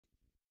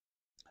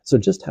So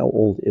just how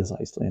old is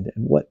Iceland,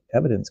 and what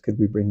evidence could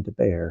we bring to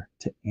bear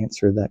to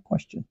answer that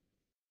question?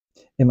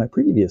 In my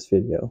previous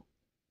video,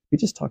 we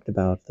just talked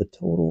about the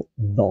total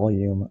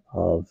volume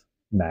of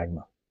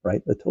magma,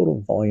 right? The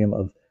total volume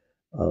of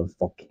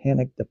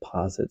volcanic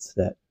deposits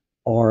that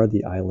are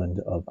the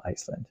island of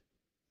Iceland.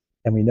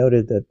 And we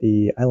noted that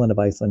the island of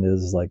Iceland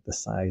is like the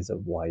size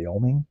of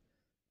Wyoming.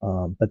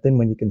 But then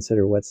when you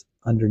consider what's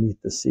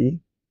underneath the sea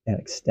and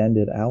extend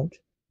it out,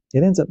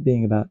 it ends up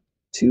being about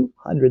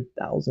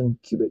 200,000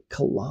 cubic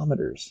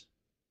kilometers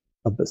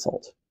of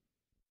basalt.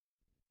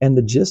 And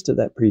the gist of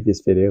that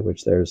previous video,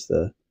 which there's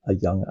a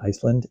young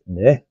Iceland,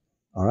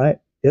 all right,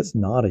 it's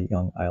not a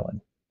young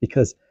island,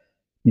 because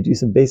you do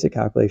some basic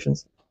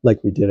calculations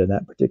like we did in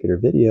that particular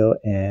video,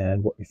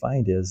 and what we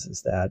find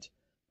is that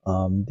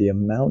the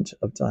amount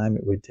of time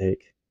it would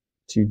take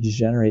to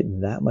generate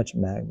that much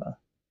magma,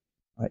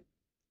 right?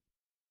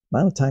 The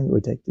amount of time it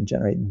would take to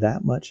generate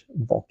that much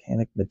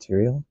volcanic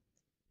material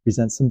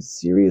presents some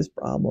serious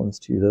problems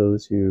to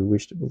those who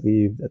wish to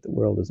believe that the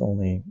world is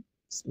only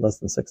less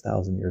than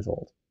 6,000 years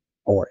old,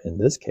 or in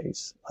this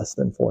case, less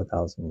than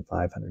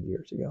 4,500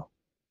 years ago.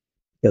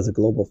 Because a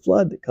global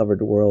flood that covered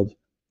the world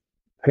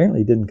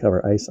apparently didn't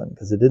cover Iceland,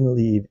 because it didn't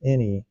leave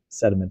any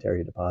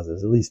sedimentary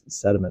deposits, at least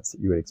sediments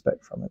that you would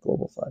expect from a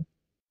global flood.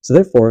 So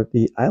therefore,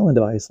 the island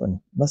of Iceland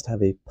must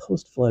have a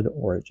post-flood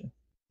origin.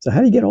 So how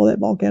do you get all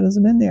that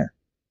volcanism in there?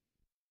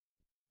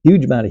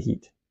 Huge amount of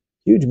heat,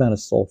 huge amount of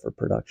sulfur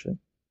production,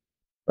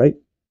 right?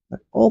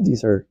 All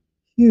these are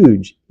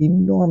huge,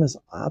 enormous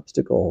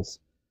obstacles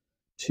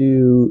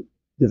to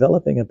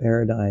developing a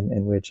paradigm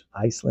in which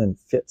Iceland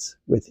fits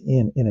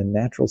within, in a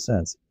natural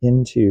sense,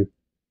 into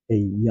a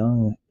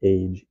young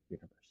age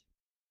universe.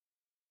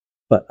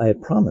 But I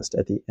had promised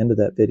at the end of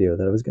that video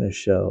that I was going to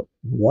show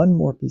one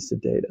more piece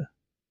of data,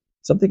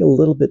 something a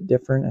little bit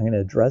different. I'm going to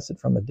address it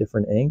from a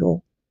different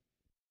angle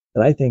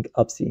that I think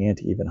ups the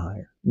ante even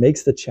higher,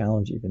 makes the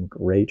challenge even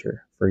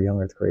greater for young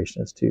Earth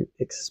creationists to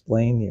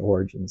explain the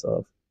origins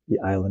of the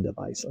island of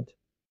Iceland.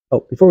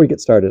 Oh, before we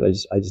get started,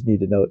 I just need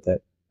to note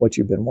that what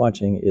you've been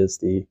watching is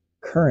the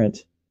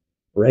current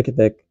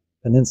Reykjavik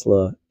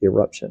Peninsula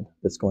eruption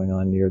that's going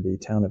on near the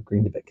town of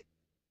Greenland.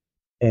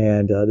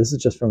 And this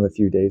is just from a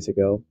few days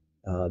ago.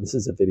 This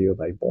is a video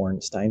by Born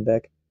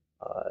Steinbeck,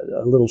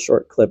 a little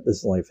short clip. This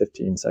is only a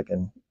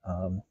 15-second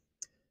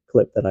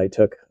clip that I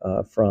took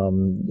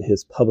from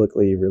his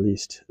publicly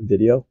released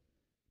video,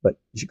 but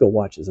you should go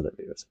watch his other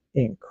videos.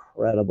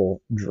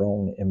 Incredible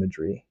drone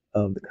imagery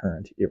of the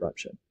current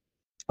eruption.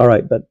 All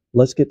right, but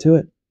let's get to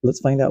it. Let's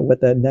find out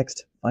what that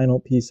next final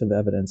piece of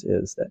evidence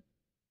is that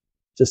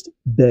just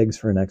begs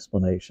for an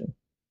explanation.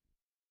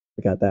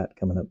 We got that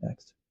coming up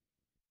next.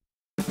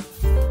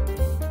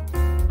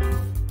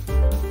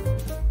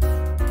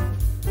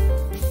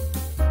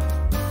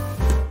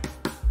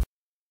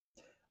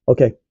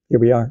 Okay, here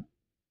we are.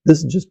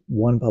 This is just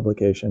one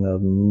publication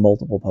of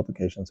multiple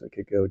publications we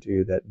could go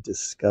to that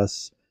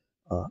discuss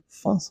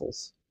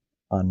fossils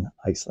on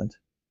Iceland.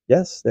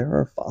 Yes, there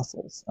are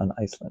fossils on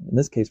Iceland. In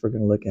this case, we're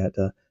going to look at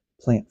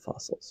plant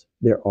fossils.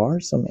 There are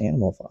some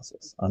animal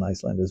fossils on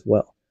Iceland as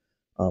well,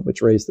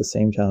 which raise the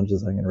same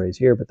challenges I'm going to raise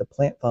here, but the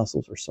plant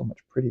fossils are so much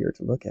prettier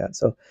to look at.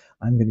 So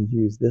I'm going to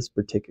use this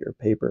particular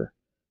paper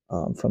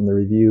from the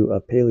review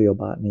of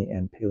Paleobotany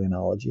and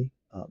Palynology.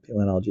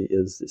 Palynology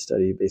is the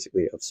study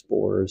basically of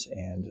spores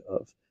and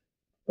of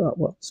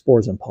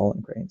spores and pollen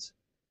grains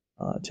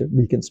to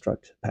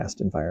reconstruct past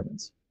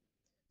environments.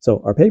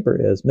 So our paper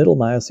is Middle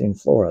Miocene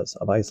Floras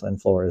of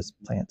Iceland, Floras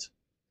plant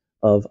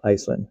of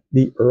Iceland,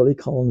 the early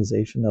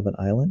colonization of an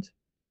island.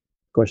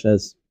 The question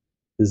is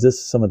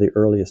this some of the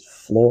earliest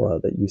flora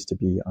that used to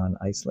be on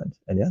Iceland?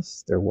 And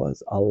yes, there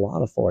was a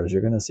lot of flora. As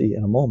you're going to see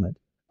in a moment,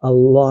 a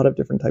lot of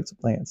different types of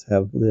plants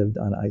have lived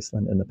on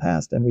Iceland in the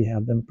past, and we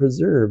have them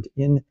preserved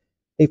in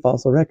a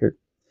fossil record.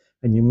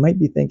 And you might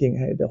be thinking,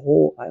 hey, the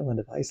whole island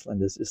of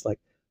Iceland is just like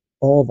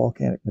all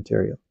volcanic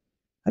material.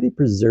 How do you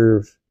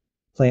preserve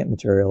plant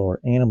material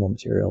or animal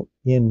material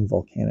in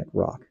volcanic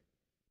rock?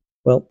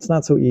 Well, it's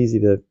not so easy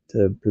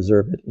to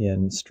preserve it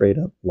in straight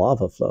up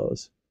lava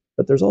flows,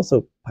 but there's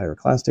also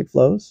pyroclastic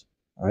flows,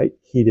 all right,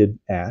 heated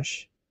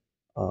ash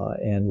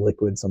and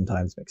liquid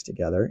sometimes mixed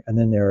together. And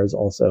then there is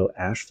also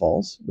ash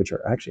falls, which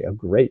are actually a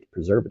great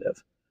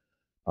preservative.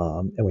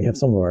 And we have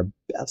some of our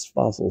best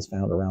fossils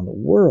found around the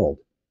world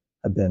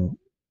have been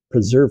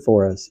preserved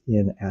for us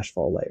in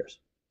ashfall layers.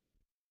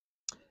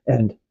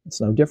 And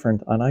it's no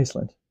different on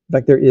Iceland. In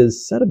fact, there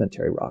is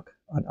sedimentary rock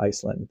on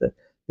Iceland that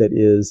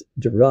is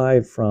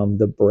derived from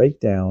the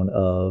breakdown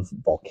of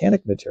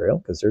volcanic material,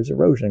 because there's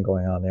erosion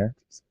going on there.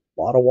 There's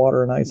a lot of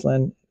water in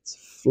Iceland. It's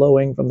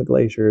flowing from the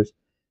glaciers,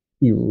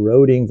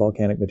 eroding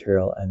volcanic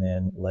material, and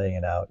then laying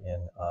it out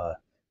in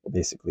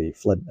basically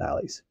flood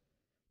valleys.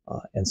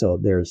 And so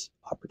there's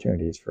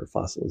opportunities for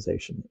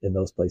fossilization in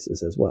those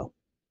places as well.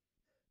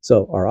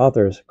 So our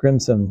authors,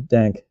 Grimson,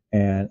 Denk,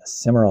 and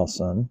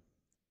Simmeralson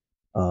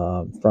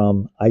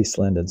from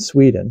Iceland and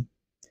Sweden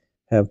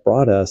have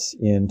brought us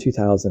in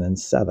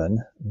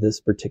 2007 this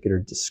particular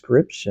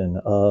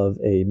description of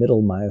a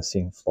middle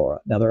Miocene flora.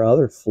 Now, there are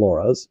other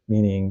floras,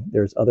 meaning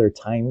there's other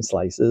time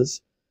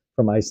slices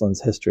from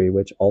Iceland's history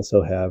which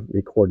also have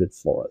recorded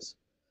floras.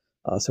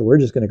 So we're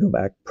just going to go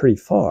back pretty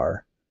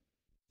far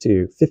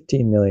to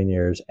 15 million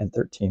years and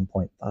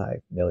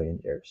 13.5 million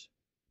years.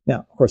 Now,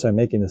 of course, I'm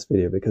making this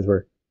video because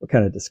we're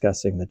kind of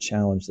discussing the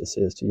challenge this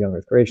is to young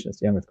Earth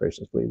creationists. Young Earth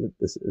creationists believe that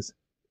this is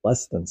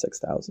less than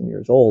 6,000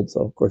 years old, so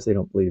of course they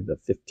don't believe the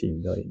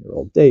 15 million year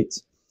old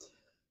dates.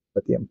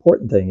 But the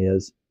important thing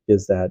is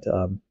that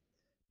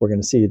we're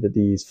going to see that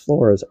these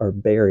floras are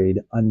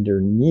buried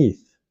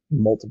underneath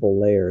multiple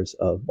layers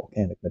of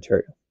volcanic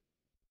material.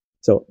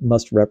 So it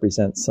must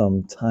represent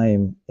some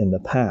time in the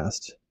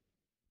past,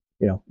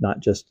 you know, not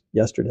just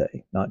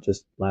yesterday, not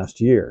just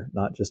last year,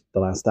 not just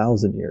the last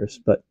 1,000 years,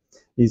 but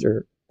these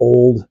are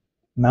old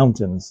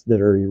mountains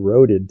that are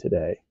eroded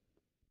today.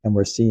 And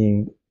we're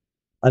seeing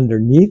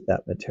underneath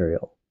that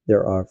material,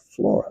 there are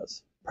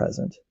floras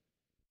present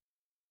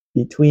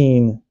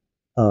between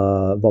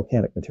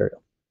volcanic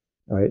material.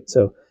 All right,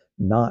 so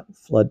not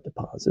flood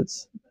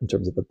deposits in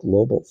terms of a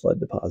global flood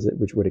deposit,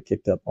 which would have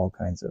kicked up all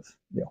kinds of,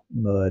 you know,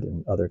 mud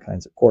and other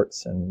kinds of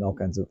quartz and all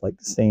kinds of like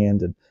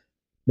sand and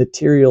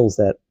materials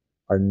that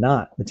are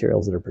not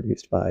materials that are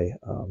produced by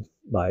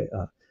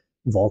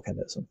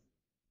volcanism.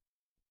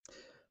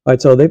 All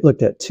right, so they've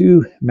looked at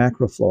two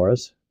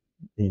macrofloras.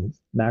 The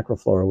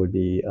macroflora would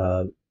be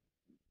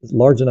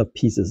large enough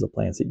pieces of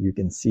plants that you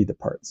can see the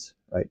parts,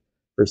 right?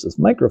 Versus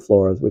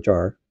microfloras, which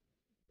are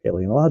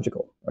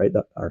paleontological, right?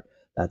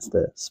 That's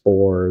the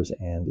spores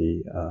and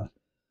the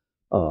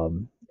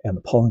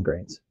pollen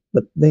grains.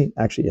 But they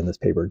actually in this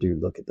paper do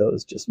look at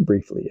those just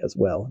briefly as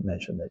well, and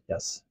mention that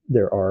yes,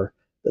 there are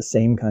the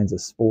same kinds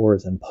of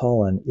spores and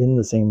pollen in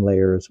the same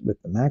layers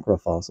with the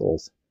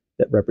macrofossils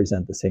that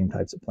represent the same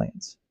types of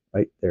plants,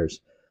 right?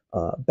 There's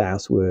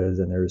basswoods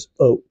and there's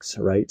oaks,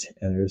 right?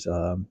 And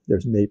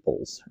there's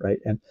maples, right?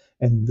 And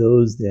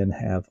those then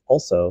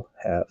also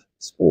have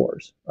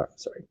spores, or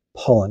sorry,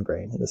 pollen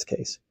grain in this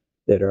case,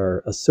 that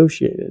are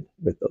associated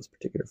with those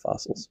particular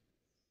fossils.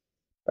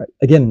 Right?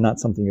 Again, not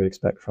something you would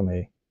expect from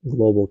a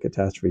global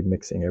catastrophe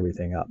mixing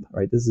everything up,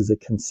 right? This is a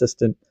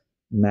consistent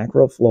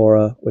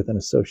macroflora with an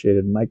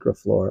associated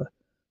microflora,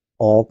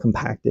 all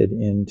compacted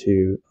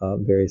into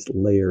various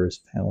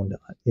layers found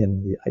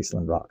in the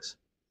Iceland rocks.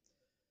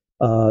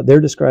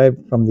 They're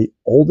described from the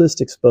oldest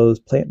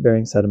exposed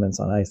plant-bearing sediments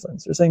on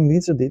Iceland. So they're saying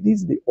these are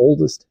the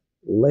oldest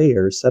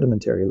layers,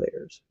 sedimentary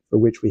layers, for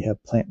which we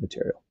have plant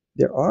material.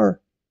 There are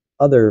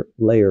other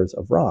layers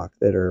of rock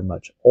that are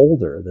much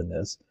older than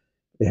this.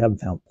 They haven't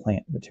found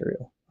plant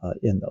material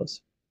in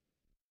those.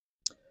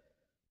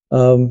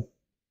 All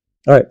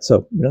right,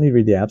 so we don't need to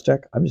read the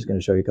abstract. I'm just going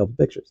to show you a couple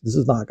pictures. This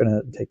is not going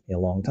to take me a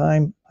long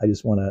time. I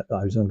just want to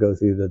go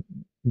through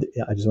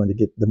I just wanted to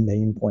get the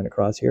main point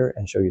across here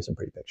and show you some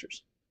pretty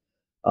pictures.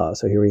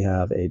 So here we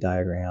have a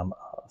diagram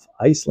of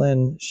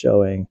Iceland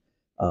showing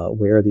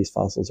where these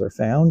fossils are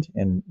found,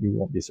 and you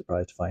won't be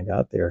surprised to find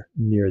out they're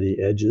near the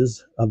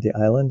edges of the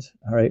island,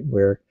 all right,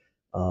 where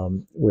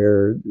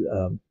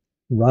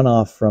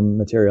runoff from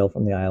material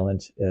from the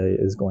island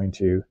is going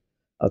to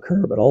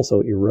occur, but also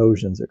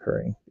erosions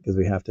occurring, because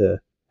we have to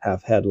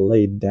have had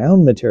laid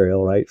down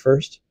material, right,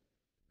 first,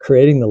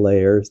 creating the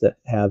layers that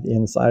have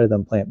inside of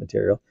them plant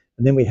material,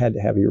 and then we had to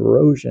have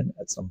erosion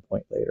at some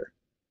point later.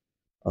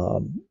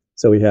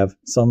 So we have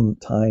some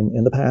time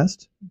in the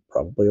past,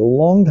 probably a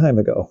long time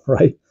ago,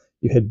 right?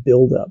 You had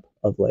buildup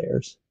of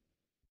layers.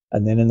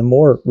 And then in the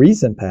more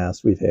recent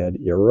past, we've had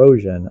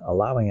erosion,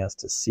 allowing us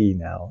to see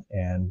now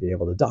and be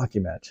able to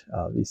document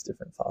these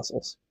different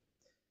fossils.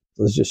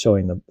 So this is just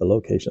showing the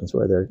locations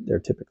where they're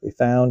typically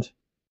found.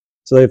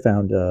 So they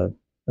found, let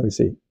me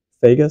see,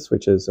 Fagus,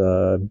 which is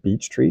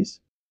beech trees.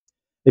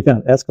 They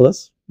found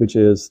Aeschylus, which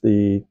is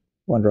the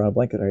one drawing a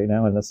blanket right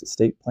now, and that's the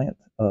state plant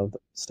of the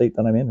state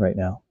that I'm in right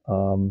now.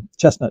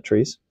 Chestnut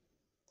trees,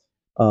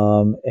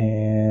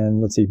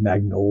 and let's see,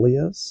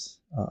 magnolias,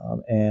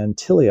 and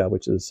tilia,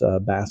 which is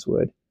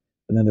basswood.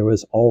 And then there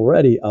was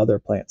already other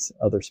plants,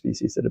 other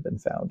species that have been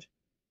found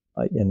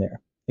in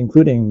there,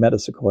 including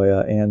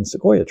metasequoia and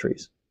sequoia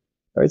trees.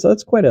 All right, so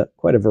that's quite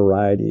a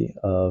variety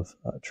of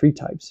tree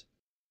types.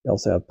 We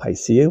also have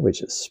picea,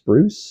 which is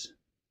spruce,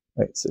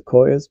 right?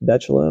 Sequoias,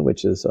 betula,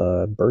 which is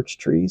birch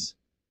trees.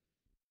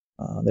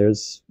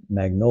 There's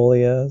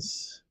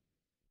magnolias.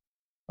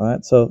 All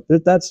right, so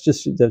that's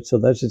just give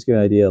you an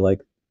idea.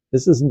 Like,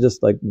 this isn't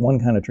just like one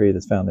kind of tree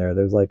that's found there.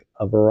 There's like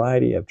a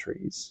variety of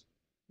trees.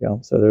 You know,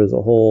 so there's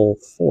a whole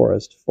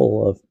forest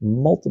full of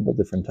multiple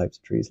different types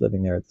of trees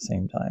living there at the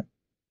same time.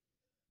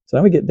 So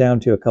now we get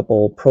down to a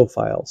couple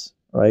profiles,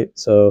 right?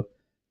 So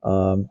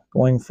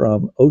going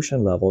from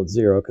ocean level at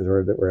 0, because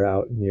we're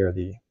out near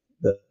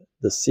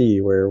the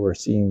sea, where we're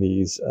seeing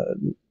these.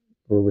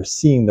 Where we're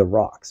seeing the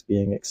rocks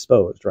being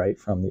exposed, right,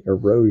 from the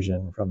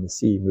erosion from the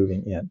sea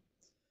moving in.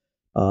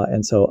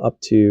 And so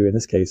up to, in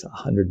this case,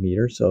 100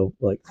 meters, so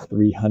like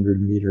 300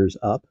 meters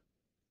up.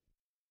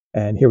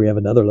 And here we have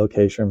another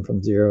location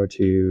from 0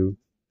 to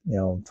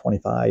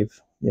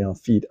 25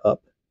 feet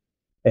up,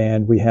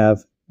 and we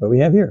have what we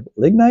have here: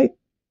 lignite,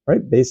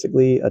 right?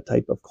 Basically a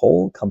type of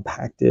coal,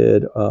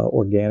 compacted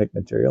organic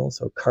material,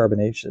 so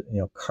carbonation,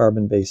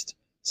 carbon-based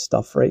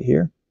stuff right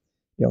here.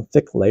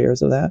 Thick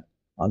layers of that,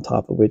 on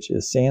top of which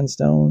is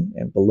sandstone,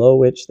 and below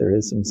which there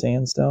is some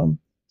sandstone.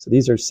 So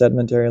these are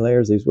sedimentary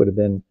layers. These would have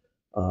been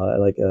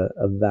like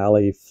a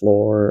valley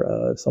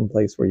floor,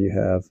 someplace where you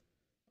have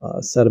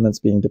sediments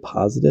being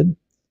deposited.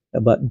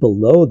 But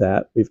below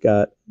that, we've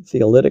got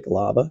theolitic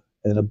lava,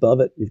 and above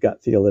it, you've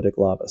got theolitic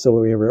lava. So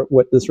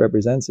what this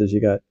represents is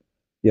you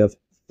have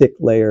thick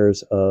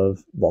layers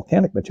of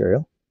volcanic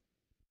material.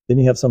 Then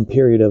you have some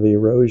period of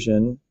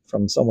erosion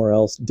from somewhere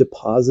else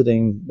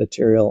depositing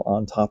material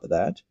on top of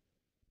that.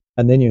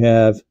 And then you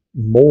have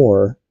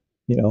more,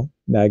 you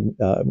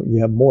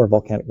have more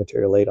volcanic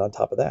material laid on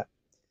top of that.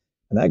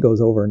 And that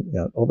goes over,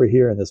 over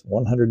here in this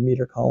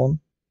 100-meter column,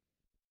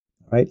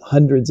 right?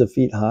 Hundreds of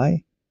feet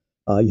high.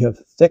 You have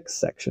a thick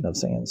section of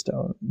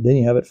sandstone. Then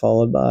you have it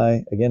followed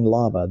by, again,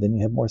 lava. Then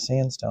you have more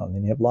sandstone.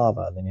 Then you have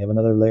lava. Then you have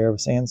another layer of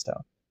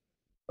sandstone,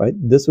 right?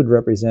 This would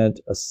represent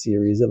a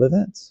series of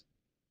events,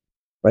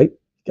 right?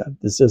 God,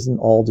 this doesn't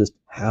all just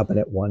happen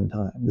at one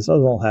time. This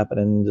doesn't all happen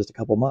in just a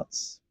couple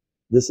months.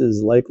 This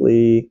is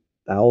likely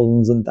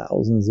thousands and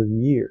thousands of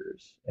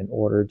years in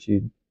order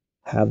to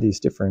have these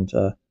different,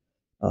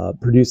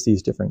 produce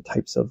these different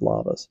types of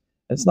lavas.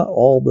 And it's not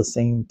all the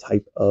same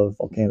type of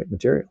volcanic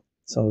material.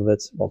 Some of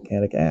it's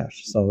volcanic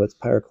ash, some of it's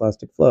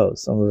pyroclastic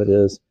flows, some of it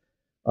is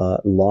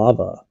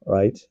lava,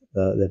 right,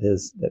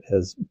 that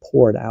has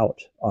poured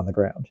out on the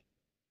ground.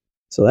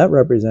 So that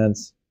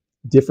represents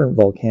different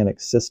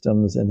volcanic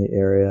systems in the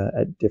area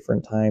at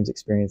different times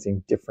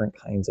experiencing different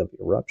kinds of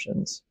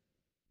eruptions,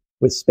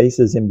 with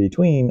spaces in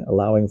between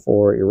allowing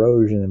for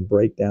erosion and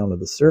breakdown of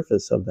the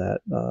surface of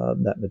that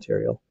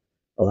material,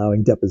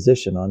 allowing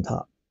deposition on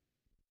top.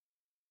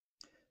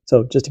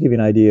 So just to give you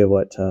an idea of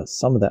what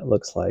some of that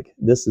looks like,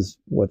 this is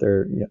what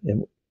they're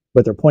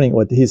pointing.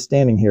 What he's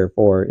standing here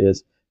for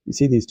is, you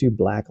see these two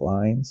black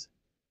lines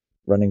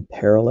running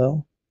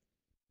parallel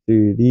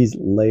through these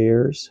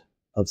layers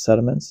of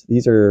sediments.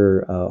 These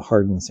are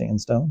hardened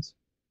sandstones.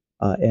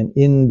 And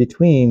in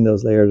between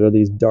those layers are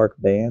these dark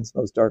bands.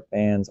 Those dark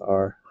bands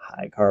are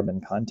high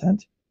carbon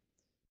content.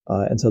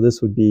 And so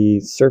this would be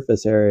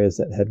surface areas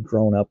that had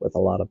grown up with a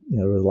lot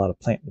of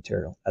plant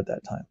material at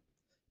that time.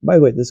 By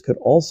the way, this could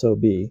also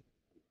be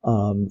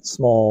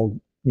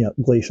small,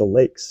 glacial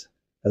lakes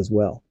as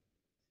well.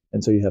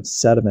 And so you have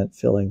sediment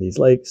filling these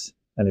lakes,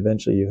 and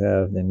eventually you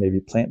have then maybe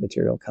plant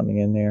material coming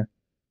in there,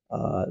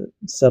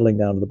 settling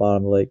down to the bottom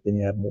of the lake. Then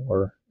you have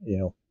more,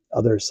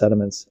 other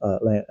sediments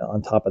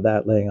on top of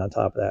that, laying on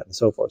top of that, and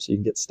so forth. So you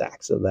can get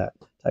stacks of that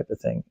type of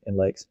thing in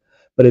lakes.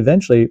 But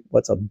eventually,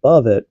 what's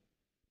above it,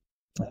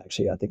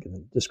 actually, I think in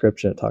the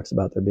description it talks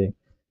about there being,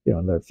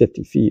 another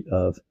 50 feet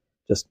of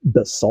just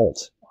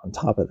basalt on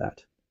top of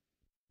that,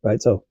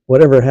 right? So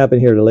whatever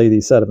happened here to lay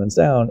these sediments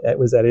down, it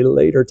was at a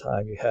later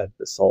time you had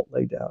basalt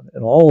laid down.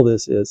 And all of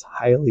this is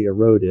highly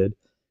eroded.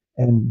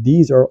 And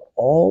these are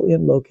all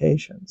in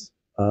locations.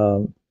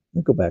 Let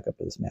me go back up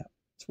to this map.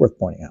 It's worth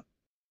pointing out,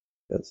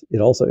 because it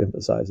also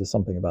emphasizes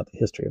something about the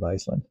history of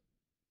Iceland.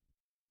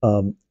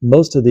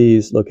 Most of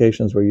these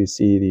locations where you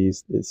see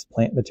this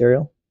plant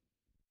material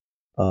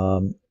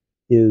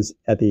is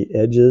at the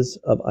edges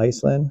of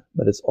Iceland,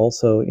 but it's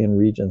also in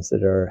regions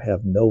that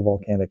have no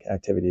volcanic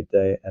activity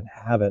today and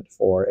haven't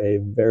for a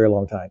very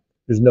long time.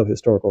 There's no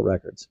historical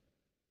records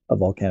of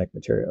volcanic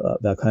material,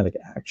 volcanic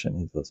action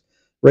in those.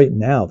 Right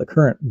now, the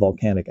current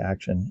volcanic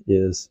action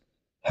is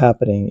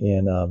happening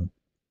in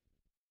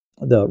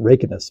the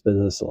Reykjanes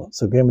Peninsula.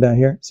 So come down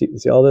here, see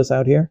all this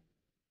out here,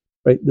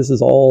 right? This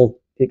is all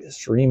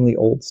extremely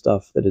old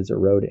stuff that is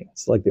eroding.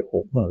 It's like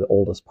one of the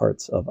oldest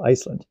parts of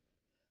Iceland,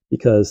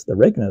 because the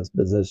Reykjanes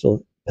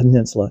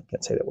Peninsula,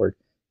 can't say that word,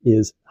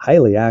 is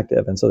highly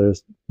active. And so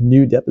there's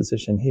new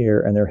deposition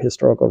here, and there are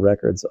historical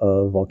records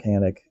of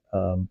volcanic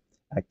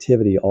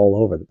activity all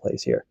over the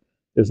place here.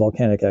 There's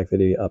volcanic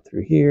activity up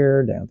through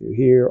here, down through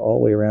here, all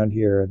the way around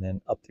here, and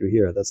then up through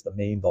here. That's the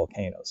main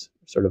volcanoes,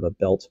 sort of a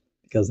belt,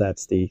 because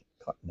that's the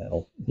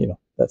continental,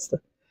 that's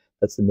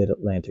the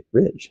mid-Atlantic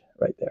ridge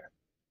right there,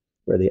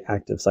 where the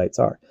active sites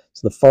are.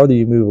 So the farther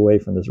you move away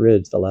from this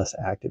ridge, the less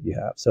active you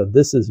have. So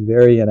this is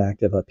very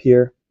inactive up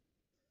here.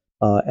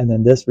 And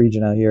then this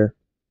region out here,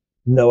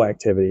 no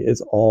activity.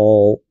 It's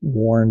all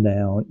worn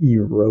down,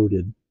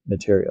 eroded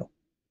material.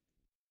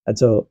 And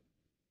so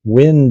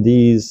when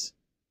these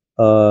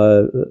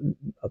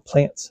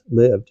plants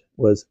lived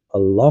was a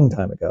long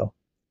time ago.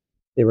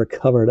 They were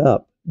covered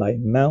up by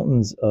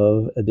mountains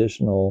of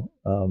additional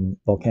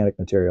volcanic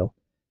material,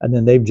 and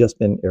then they've just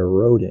been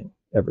eroding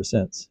ever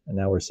since, and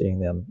now we're seeing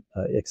them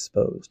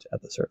exposed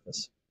at the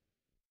surface.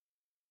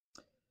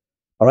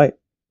 All right,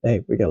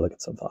 hey, we got to look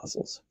at some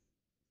fossils.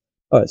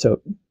 All right,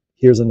 so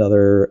here's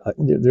another,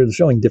 they're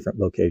showing different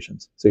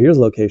locations. So here's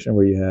a location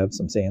where you have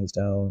some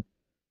sandstone,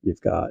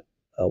 you've got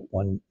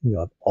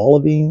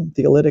olivine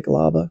theolitic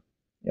lava,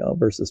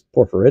 versus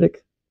porphyritic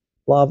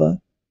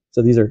lava.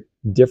 So these are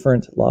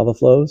different lava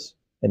flows,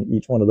 and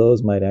each one of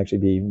those might actually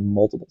be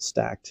multiple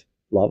stacked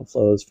lava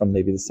flows from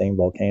maybe the same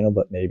volcano,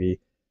 but maybe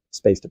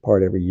spaced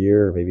apart every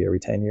year, or maybe every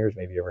 10 years,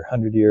 maybe every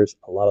 100 years.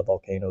 A lot of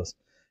volcanoes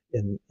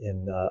in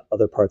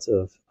other parts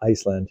of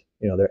Iceland,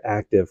 they're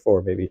active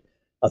for maybe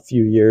a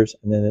few years,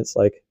 and then it's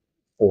like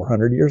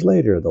 400 years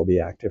later, they'll be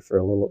active for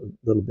a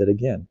little bit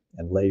again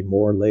and lay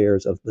more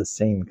layers of the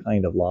same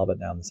kind of lava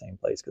down the same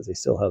place, because they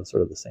still have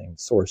sort of the same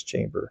source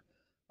chamber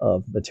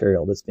of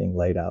material that's being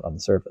laid out on the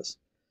surface.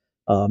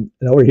 And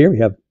over here,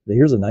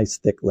 here's a nice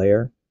thick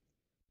layer,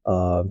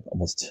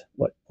 almost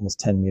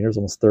 10 meters,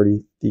 almost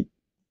 30 feet,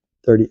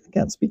 I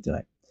can't speak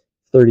tonight,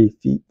 30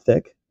 feet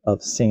thick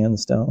of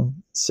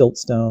sandstone,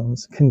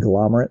 siltstones,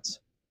 conglomerates.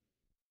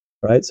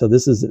 Right, so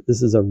this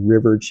is a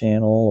river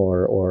channel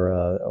or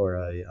a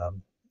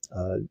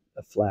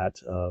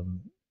flat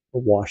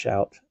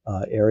washout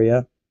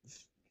area.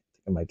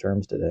 Taking my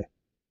terms today.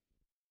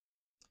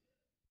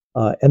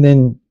 And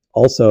then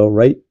also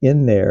right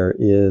in there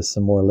is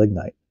some more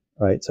lignite.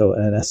 Right, so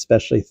an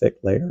especially thick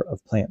layer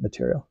of plant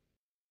material.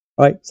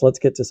 All right, so let's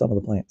get to some of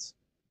the plants.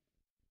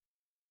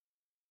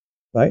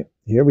 Right,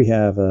 here we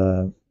have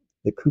the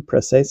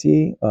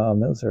Cupressaceae.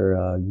 Those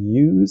are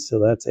yews, so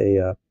that's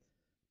a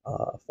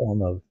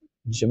form of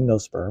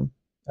gymnosperm,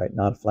 right?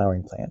 Not a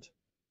flowering plant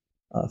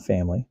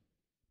family.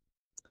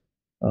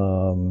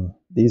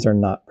 These are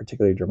not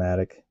particularly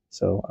dramatic,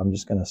 so I'm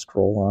just going to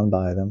scroll on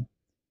by them.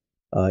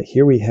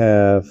 Here we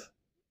have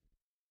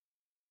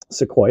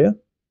sequoia.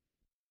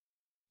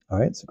 All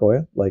right,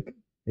 sequoia, like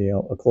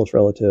a close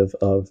relative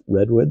of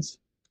redwoods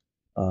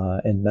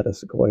and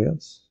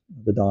metasequoias,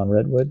 the dawn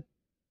redwood.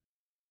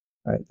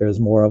 All right, there's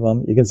more of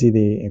them. You can see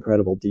the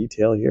incredible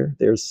detail here.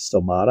 There's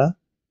stomata.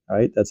 All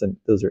right,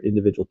 those are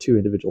two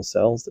individual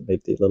cells that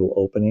make the little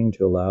opening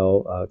to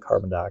allow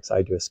carbon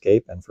dioxide to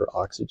escape and for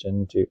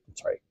oxygen to,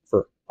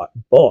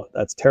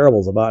 that's terrible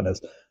as a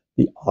botanist,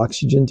 the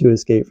oxygen to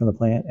escape from the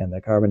plant and the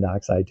carbon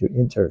dioxide to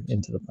enter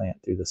into the plant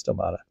through the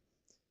stomata.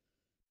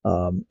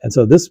 And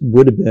so this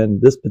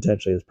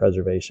potentially is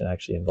preservation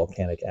actually in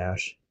volcanic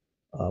ash,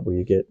 where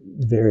you get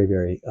very,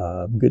 very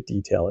good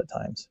detail at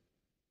times.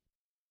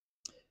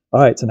 All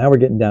right, so now we're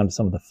getting down to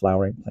some of the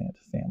flowering plant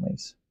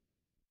families.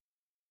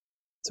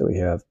 So we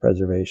have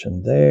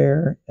preservation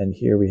there, and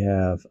here we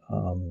have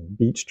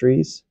beech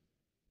trees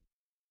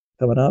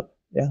coming up.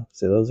 Yeah,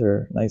 so those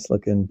are nice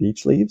looking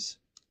beech leaves.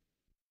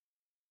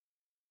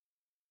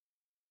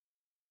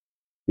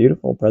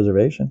 Beautiful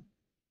preservation.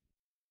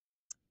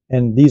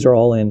 And these are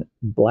all in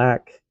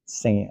black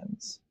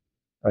sands,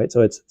 right?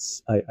 So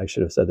I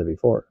should have said that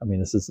before. I mean,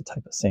 this is a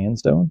type of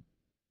sandstone,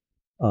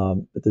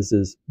 but this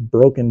is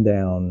broken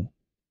down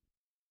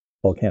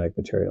volcanic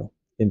material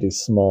into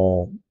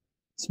small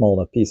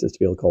enough pieces to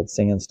be able to call it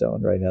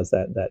sandstone, right? It has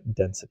that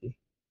density.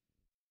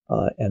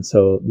 And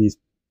so these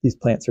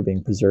plants are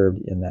being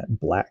preserved in that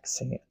black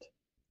sand.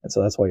 And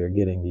so that's why you're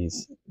getting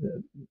these,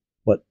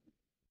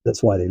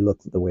 that's why they look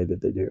the way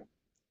that they do.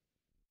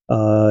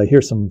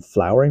 Here's some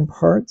flowering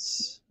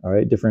parts, all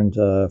right, different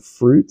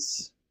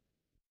fruits.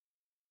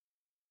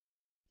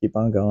 Keep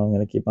on going, I'm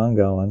gonna keep on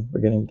going.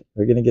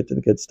 We're gonna get to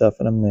the good stuff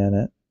in a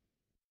minute.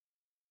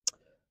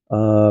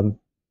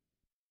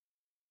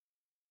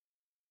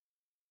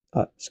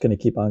 Just gonna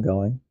keep on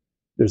going.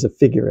 There's a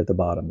figure at the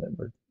bottom that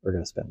we're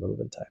gonna spend a little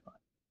bit of time on.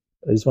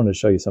 I just wanted to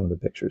show you some of the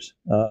pictures.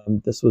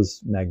 This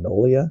was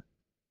magnolia.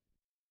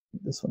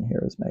 This one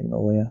here is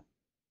magnolia.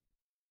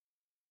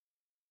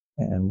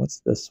 And what's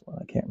this one?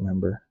 I can't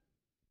remember.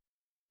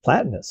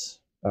 Platanus.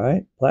 All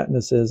right,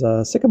 platanus is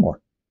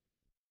sycamore.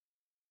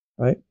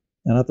 Right,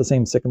 and not the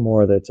same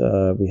sycamore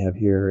that we have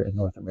here in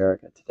North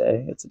America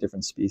today. It's a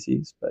different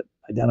species, but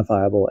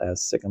identifiable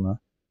as sycamore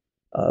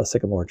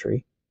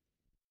tree.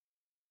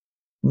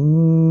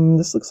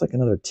 This looks like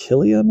another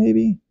tilia,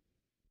 maybe.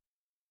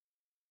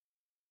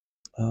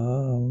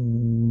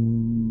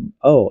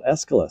 Oh,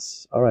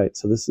 Aesculus. All right,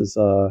 so this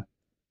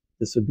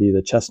would be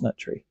the chestnut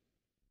tree.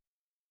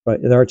 Right,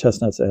 there are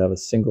chestnuts that have a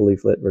single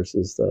leaflet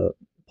versus the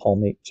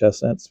palmate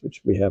chestnuts, which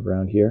we have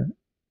around here,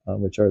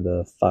 which are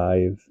the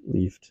five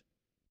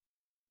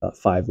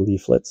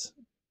leaflets.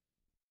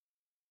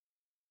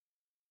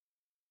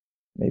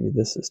 Maybe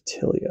this is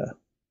tilia.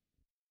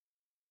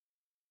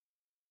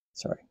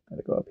 Sorry, I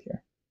gotta go up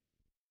here.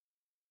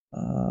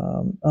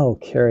 Oh,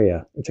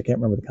 Caria, which I can't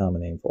remember the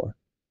common name for.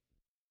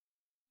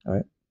 All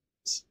right,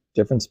 it's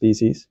different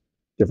species,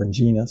 different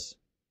genus,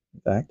 in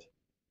fact.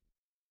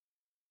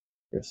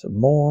 Here's some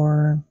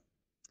more.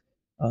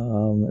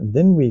 And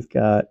then we've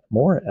got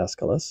more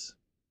Aesculus.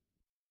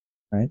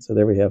 All right, so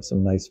there we have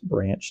some nice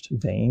branched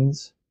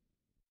veins.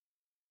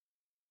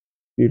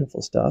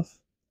 Beautiful stuff.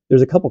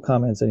 There's a couple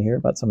comments in here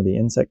about some of the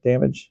insect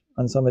damage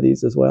on some of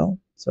these as well.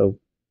 So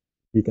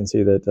you can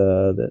see that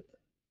that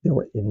there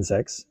were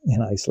insects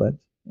in Iceland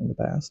in the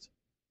past.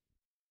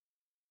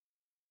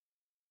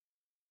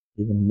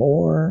 Even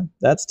more.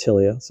 That's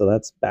tilia, so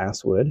that's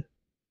basswood,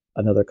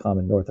 another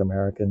common North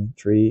American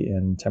tree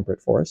in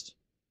temperate forest.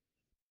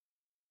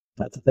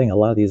 That's the thing, a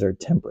lot of these are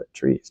temperate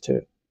trees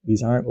too.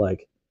 These aren't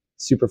like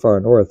super far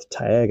north,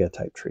 taiga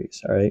type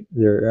trees. All right,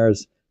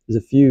 there's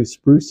a few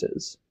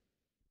spruces,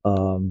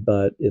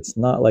 but it's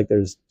not like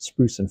there's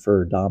spruce and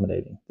fir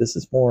dominating. This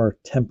is more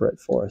temperate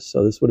forest,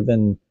 so this would have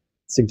been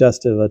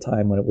suggestive of a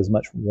time when it was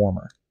much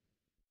warmer.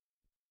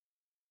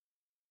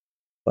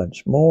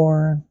 Bunch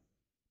more.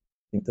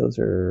 I think those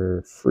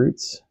are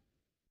fruits.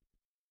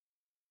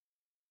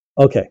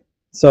 Okay,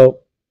 so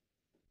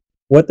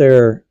what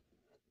they're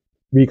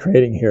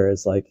recreating here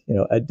is like, you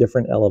know, at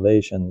different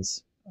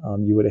elevations,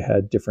 you would have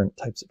had different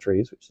types of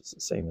trees, which is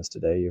the same as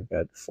today. You've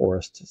got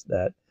forests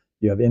that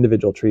you have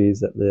individual trees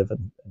that live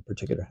in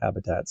particular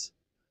habitats,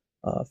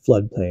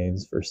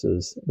 floodplains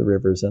versus the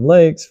rivers and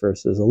lakes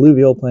versus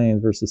alluvial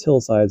plains versus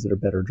hillsides that are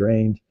better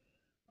drained.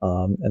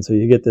 And so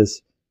you get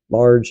this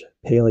large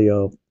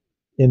paleo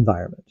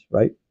environment,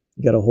 right?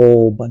 You got a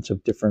whole bunch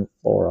of different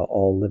flora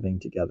all living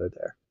together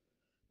there.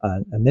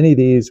 And many of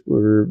these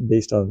were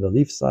based on the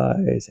leaf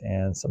size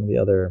and some of the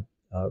other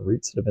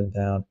roots that have been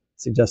found,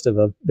 suggestive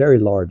of very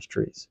large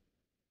trees.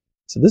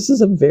 So this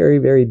is a very,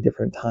 very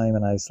different time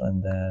in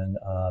Iceland than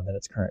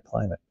its current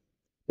climate,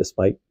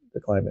 despite the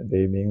climate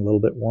being a little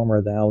bit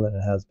warmer now than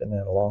it has been in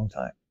a long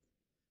time.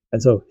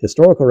 And so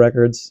historical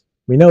records,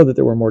 we know that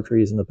there were more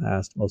trees in the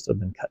past. Most have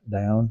been cut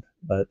down,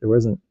 but there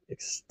wasn't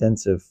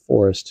extensive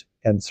forest,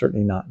 and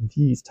certainly not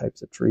these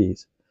types of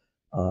trees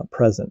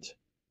present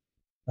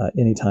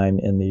anytime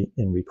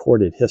in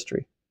recorded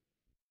history.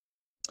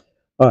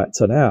 All right,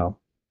 so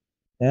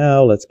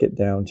now let's get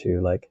down to,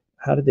 like,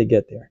 how did they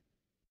get there?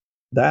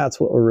 That's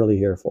what we're really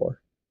here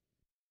for.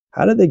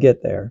 How did they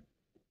get there?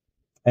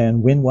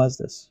 And when was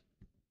this?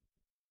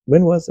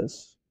 When was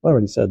this? Well, I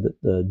already said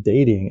that the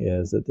dating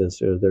is that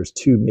there's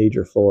two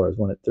major floras,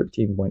 one at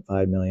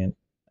 13.5 million and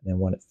then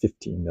one at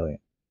 15 million.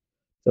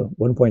 So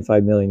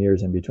 1.5 million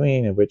years in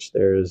between, in which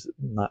there's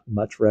not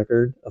much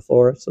record of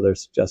flora. So they're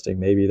suggesting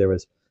maybe there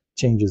was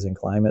changes in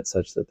climate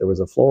such that there was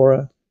a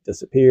flora,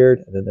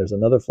 disappeared, and then there's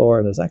another flora,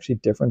 and there's actually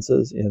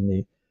differences in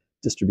the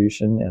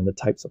distribution and the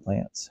types of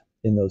plants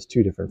in those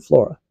two different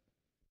flora,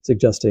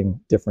 suggesting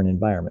different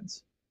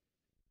environments.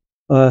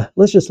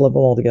 Let's just lump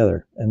them all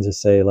together and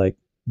just say, like,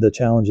 the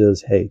challenge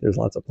is, hey, there's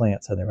lots of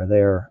plants and they were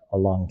there a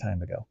long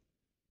time ago.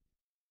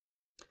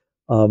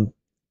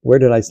 Where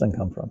did Iceland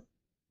come from?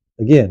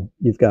 Again,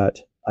 you've got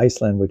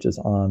Iceland, which is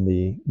on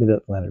the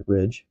mid-Atlantic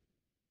ridge.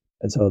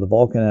 And so the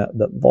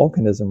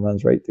volcanism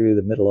runs right through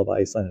the middle of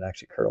Iceland and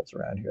actually curls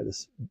around here.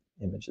 This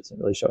image isn't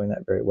really showing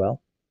that very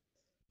well.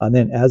 And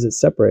then as it's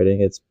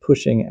separating, it's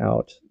pushing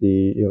out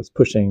it's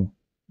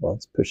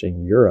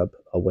pushing Europe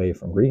away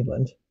from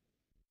Greenland.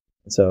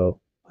 And so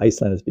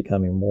Iceland is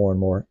becoming more and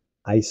more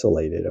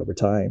isolated over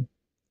time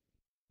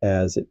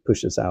as it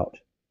pushes out.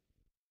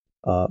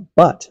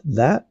 But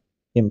that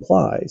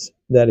implies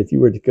that if you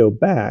were to go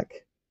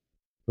back,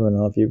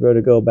 if you were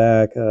to go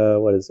back,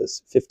 what is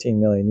this, 15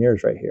 million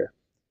years right here,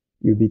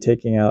 you'd be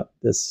taking out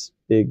this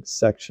big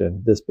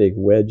section, this big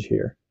wedge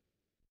here.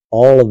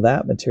 All of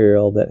that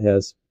material that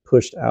has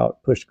pushed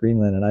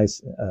Greenland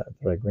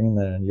and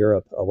Greenland and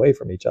Europe away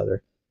from each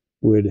other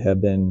would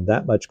have been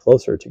that much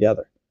closer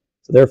together.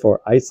 So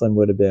therefore, Iceland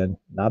would have been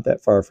not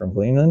that far from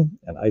Greenland,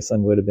 and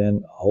Iceland would have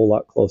been a whole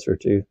lot closer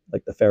to,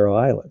 like, the Faroe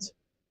Islands.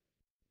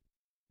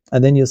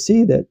 And then you'll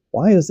see that,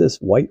 why is this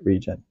white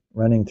region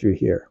running through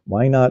here?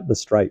 Why not the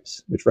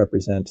stripes, which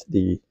represent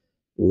the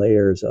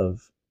layers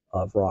of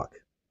rock,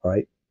 all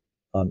right,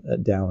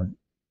 down?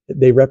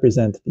 They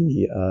represent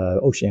the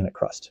oceanic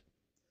crust.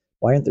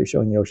 Why aren't they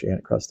showing the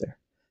oceanic crust there?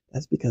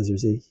 That's because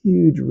there's a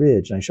huge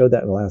ridge, and I showed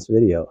that in the last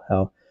video,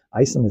 how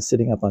Iceland is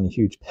sitting up on a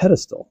huge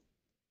pedestal,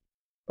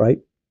 right?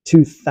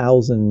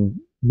 2,000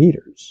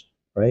 meters,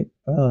 right?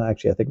 Well,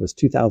 actually, I think it was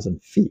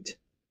 2,000 feet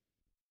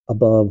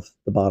above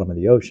the bottom of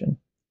the ocean.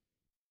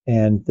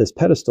 And this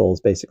pedestal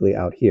is basically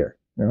out here.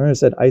 Remember I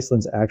said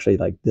Iceland's actually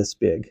like this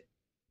big.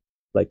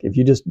 Like, if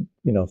you just,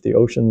 if the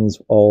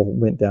oceans all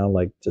went down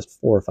like just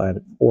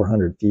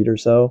 400 feet or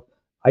so,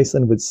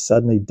 Iceland would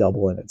suddenly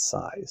double in its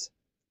size.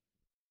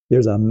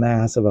 There's a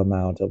massive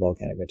amount of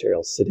volcanic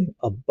material sitting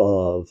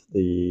above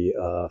the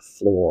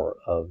floor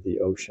of the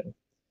ocean.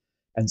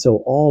 And so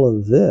all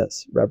of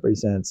this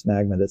represents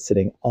magma that's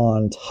sitting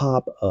on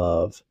top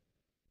of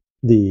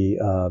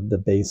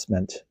the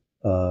basement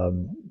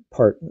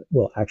part,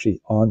 well, actually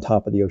on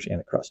top of the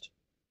oceanic crust.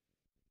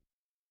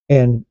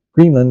 And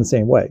Greenland the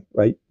same way,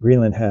 right?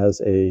 Greenland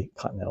has a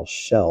continental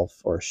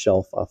shelf, or a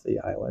shelf off the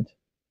island.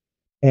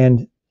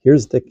 And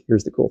here's the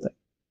cool thing.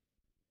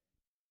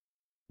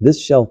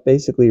 This shelf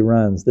basically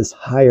runs this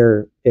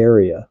higher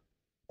area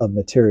of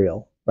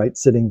material, right,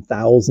 sitting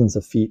thousands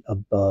of feet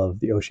above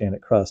the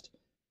oceanic crust,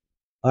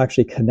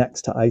 actually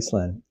connects to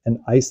Iceland, and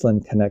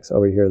Iceland connects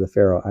over here to the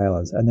Faroe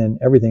Islands, and then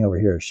everything over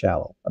here is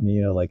shallow. I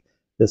mean, like,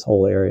 this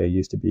whole area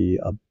used to be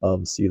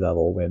above sea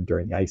level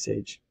during the Ice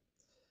Age.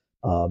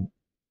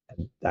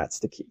 And that's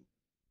the key.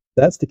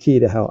 That's the key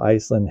to how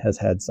Iceland has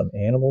had some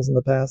animals in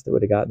the past that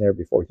would have gotten there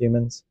before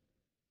humans,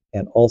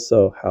 and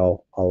also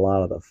how a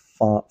lot of the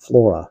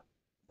flora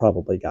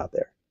probably got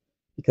there,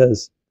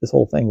 because this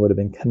whole thing would have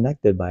been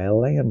connected by a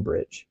land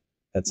bridge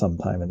at some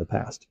time in the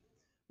past.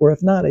 or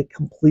if not a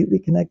completely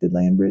connected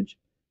land bridge,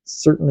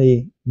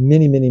 certainly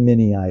many, many,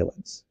 many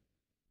islands,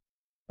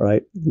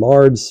 right?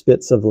 Large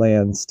spits of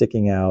land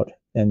sticking out,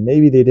 and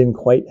maybe they didn't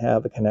quite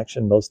have a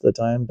connection most of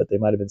the time, but they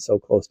might have been so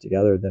close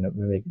together then it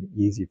would make it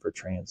easy for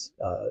transfer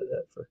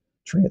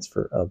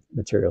of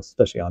materials,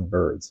 especially on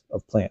birds,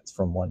 of plants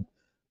from one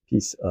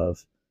piece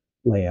of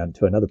land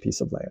to another piece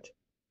of land.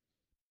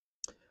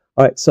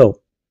 All right, so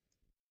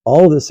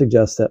all of this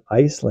suggests that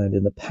Iceland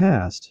in the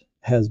past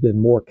has been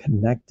more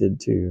connected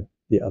to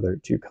the other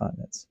two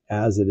continents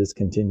as it has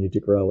continued to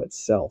grow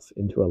itself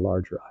into a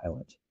larger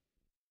island.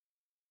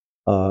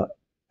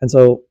 And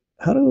so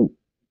how do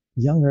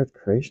young Earth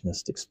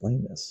creationists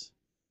explain this,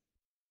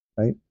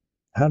 right?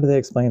 How do they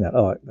explain that?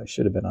 Oh, I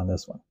should have been on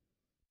this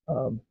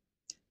one.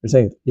 They're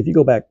saying if you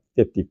go back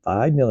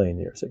 55 million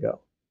years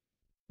ago,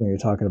 when you're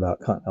talking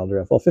about continental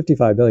drift, well,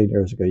 55 million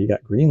years ago, you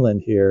got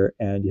Greenland here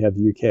and you have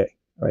the UK,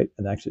 right?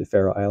 And actually the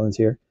Faroe Islands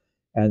here,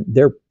 and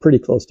they're pretty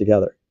close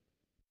together.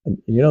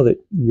 And you know that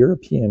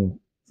European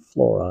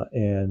flora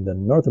and the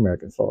North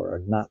American flora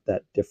are not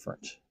that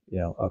different, you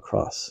know,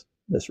 across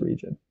this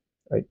region,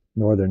 right?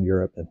 Northern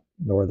Europe and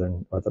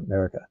Northern North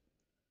America,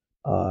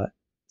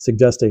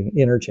 suggesting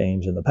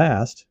interchange in the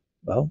past.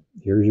 Well,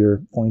 here's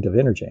your point of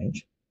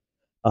interchange.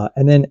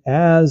 And then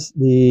as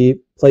the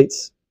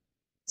plates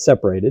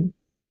separated,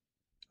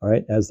 all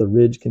right, as the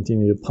ridge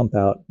continued to pump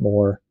out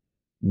more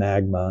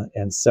magma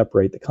and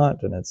separate the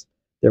continents,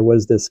 there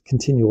was this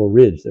continual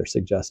ridge they're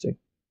suggesting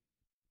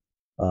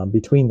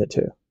between the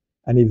two.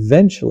 And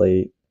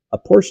eventually, a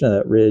portion of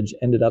that ridge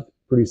ended up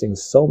producing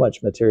so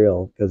much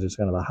material because there's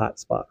kind of a hot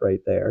spot right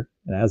there.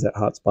 And as that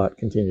hot spot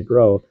continued to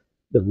grow,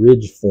 the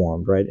ridge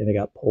formed, right? And it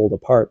got pulled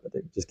apart, but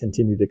they just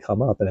continued to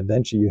come up. And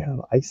eventually you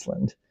have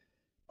Iceland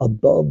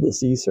above the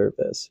sea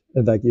surface.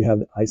 In fact, you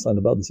have Iceland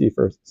above the sea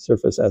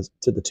surface as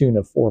to the tune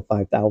of 4,000 or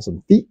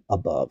 5,000 feet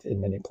above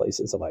in many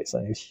places of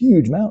Iceland. There's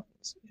huge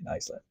mountains in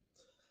Iceland.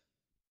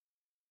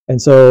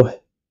 And so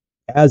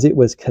as it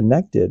was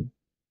connected,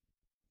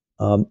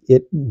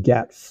 it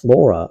got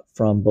flora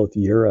from both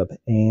Europe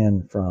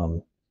and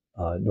from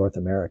North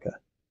America.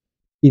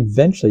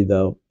 Eventually,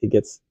 though, it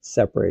gets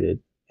separated,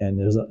 and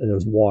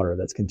there's water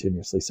that's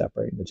continuously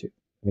separating the two.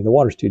 I mean, the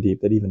water's too deep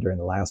that even during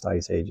the last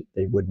ice age,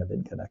 they wouldn't have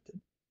been connected,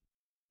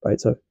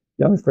 right? So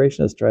young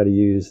creationists try to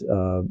use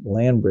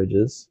land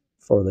bridges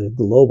for the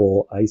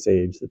global ice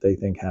age that they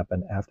think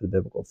happened after the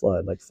biblical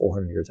flood, like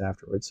 400 years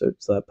afterwards.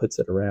 So that puts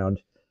it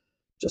around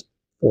just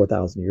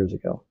 4,000 years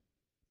ago.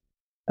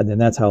 And then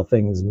that's how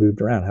things moved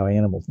around, how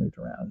animals moved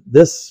around.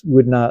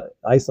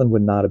 Iceland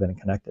would not have been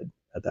connected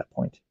at that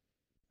point,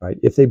 right?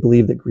 If they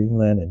believed that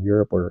Greenland and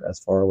Europe were as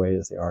far away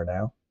as they are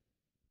now.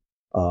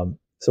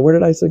 So where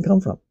did Iceland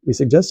come from? We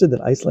suggested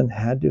that Iceland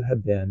had to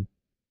have been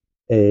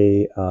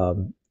a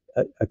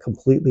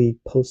completely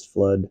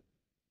post-flood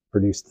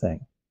produced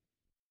thing.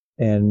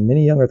 And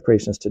many young Earth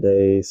creationists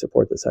today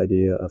support this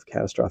idea of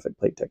catastrophic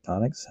plate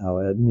tectonics, how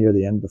near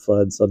the end of the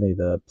flood, suddenly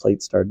the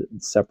plates started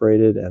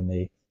separated and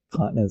the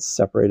continents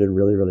separated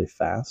really, really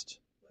fast,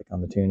 like on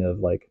the tune of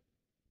like,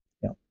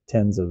 you know,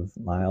 tens of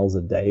miles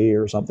a day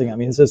or something. I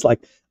mean, it's just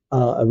like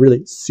a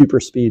really super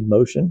speed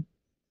motion.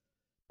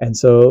 And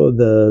so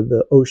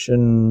the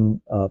ocean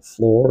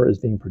floor is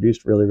being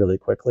produced really, really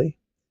quickly.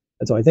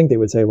 And so I think they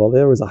would say, well,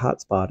 there was a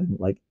hot spot and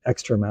like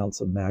extra amounts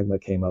of magma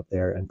came up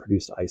there and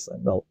produced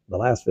Iceland. Well, the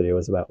last video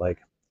was about like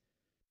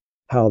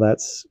how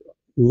that's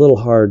a little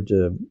hard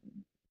to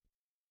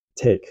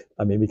take.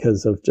 I mean,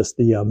 because of just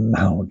the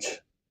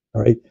amount,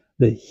 all right?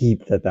 The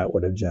heat that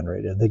would have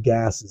generated, the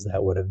gases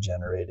that would have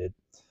generated.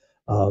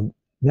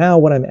 Now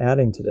what I'm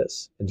adding to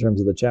this in terms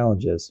of the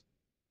challenges,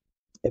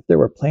 if there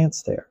were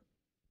plants there,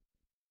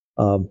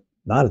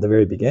 not at the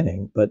very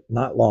beginning, but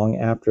not long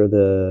after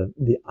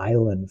the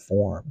island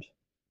formed,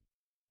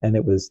 and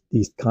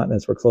these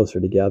continents were closer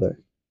together.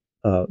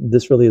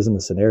 This really isn't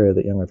a scenario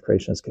that young Earth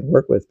creationists can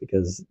work with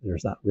because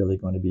there's not really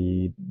going to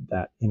be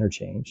that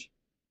interchange.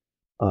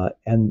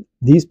 And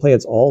these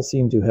plants all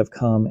seem to have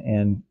come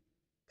in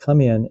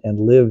and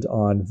lived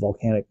on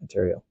volcanic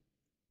material.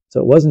 So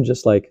it wasn't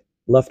just like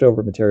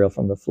leftover material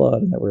from the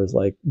flood and there was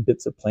like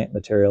bits of plant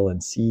material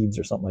and seeds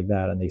or something like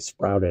that and they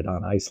sprouted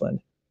on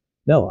Iceland.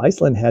 No,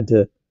 Iceland had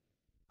to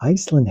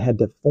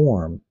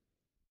form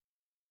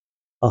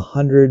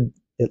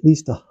at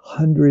least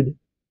 100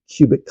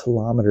 cubic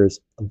kilometers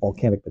of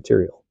volcanic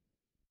material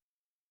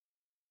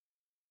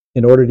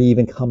in order to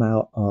even come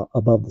out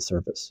above the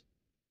surface.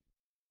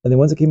 And then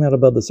once it came out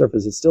above the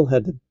surface, it still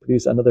had to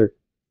produce another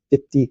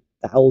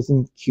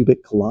 50,000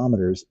 cubic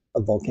kilometers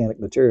of volcanic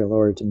material in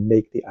order to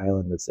make the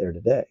island that's there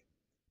today.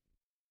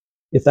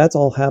 If that's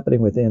all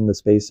happening within the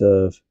space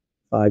of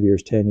 5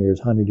 years, 10 years,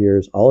 100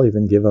 years, I'll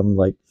even give them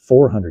like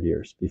 400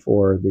 years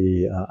before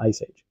the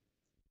ice age.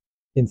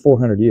 In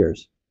 400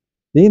 years,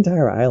 the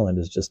entire island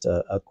is just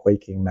a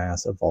quaking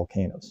mass of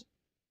volcanoes,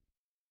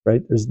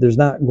 right? There's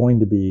not going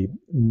to be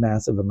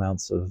massive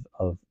amounts of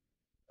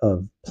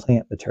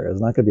plant material.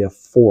 There's not going to be a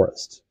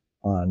forest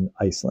on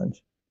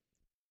Iceland,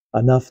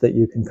 enough that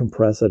you can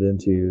compress it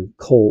into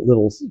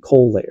little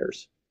coal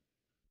layers.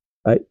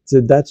 right?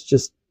 So that's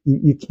just,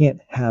 you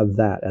can't have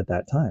that at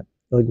that time.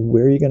 Like,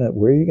 where are you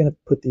gonna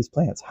put these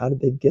plants? How did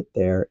they get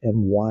there,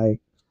 and why?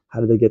 How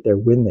did they get there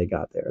when they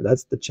got there?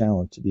 That's the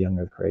challenge to the young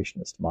Earth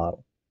creationist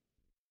model.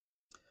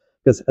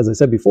 Because, as I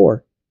said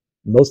before,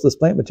 most of this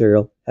plant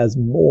material has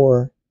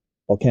more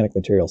volcanic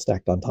material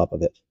stacked on top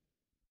of it.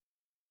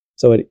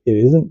 So it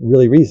isn't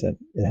really recent.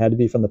 It had to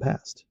be from the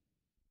past.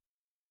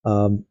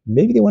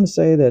 Maybe they want to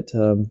say that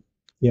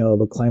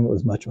the climate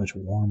was much, much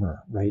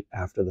warmer right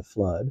after the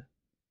flood.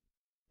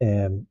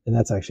 And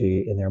that's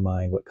actually, in their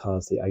mind, what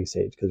caused the ice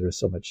age, because there was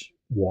so much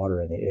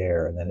water in the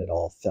air, and then it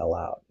all fell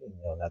out.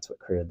 And that's what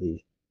created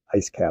the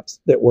ice caps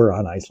that were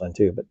on Iceland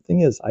too. But the thing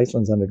is,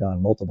 Iceland's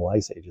undergone multiple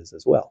ice ages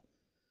as well.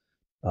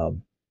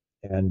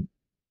 And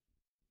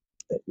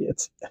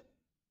it's,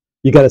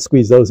 you got to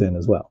squeeze those in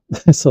as well.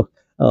 So,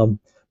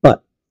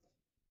 but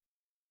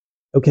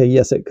okay,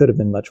 yes, it could have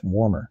been much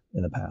warmer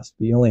in the past,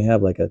 but you only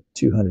have like a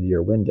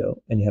 200-year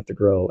window, and you have to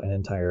grow an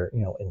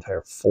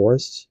entire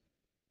forests.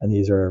 And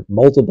these are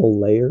multiple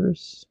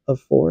layers of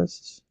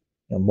forests,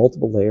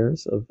 multiple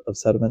layers of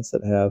sediments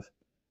that have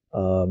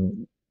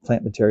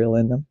plant material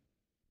in them.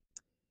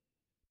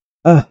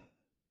 I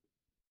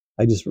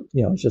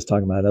was just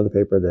talking about another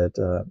paper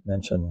that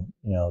mentioned,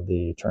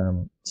 the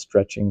term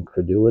stretching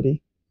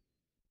credulity.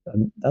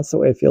 And that's the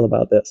way I feel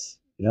about this.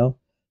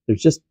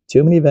 There's just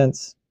too many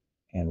events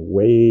and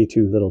way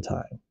too little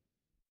time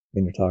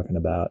when you're talking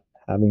about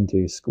having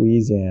to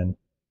squeeze in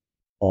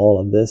all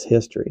of this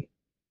history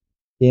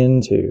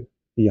into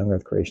the young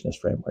Earth creationist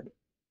framework.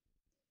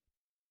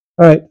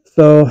 All right,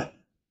 so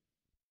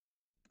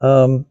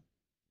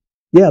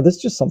yeah, this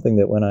is just something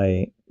that when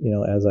I,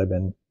 as I've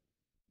been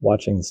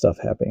watching the stuff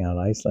happening on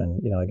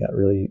Iceland, I got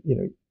really,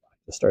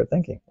 just started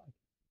thinking,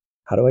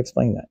 how do I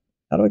explain that?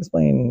 How do I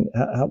explain,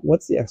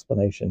 what's the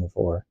explanation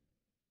for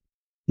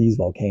these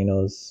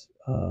volcanoes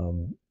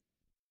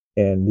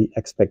and the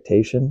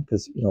expectation?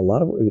 Because, a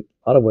lot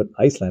of what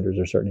Icelanders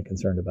are certainly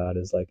concerned about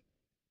is like,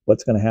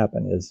 what's going to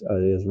happen? Is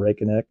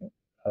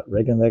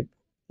Reykjavik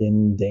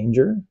in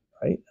danger,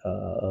 right,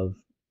 of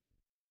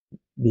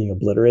being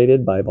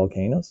obliterated by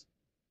volcanoes?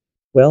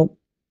 Well,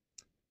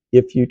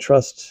 if you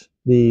trust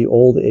the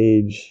old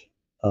age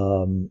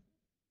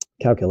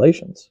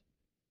calculations,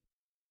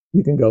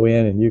 you can go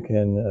in and you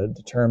can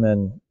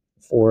determine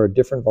 4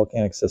 different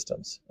volcanic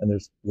systems, and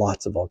there's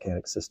lots of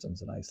volcanic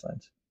systems in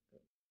Iceland.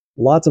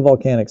 Lots of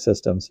volcanic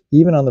systems.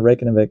 Even on the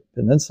Reykjavik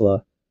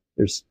Peninsula,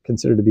 there's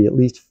considered to be at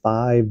least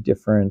 5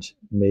 different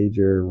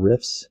major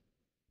rifts,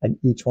 and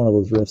each one of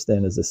those rifts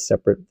then is a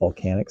separate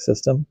volcanic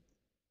system.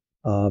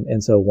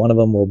 And so one of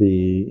them will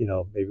be,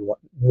 maybe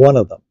one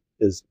of them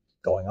is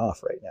going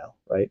off right now,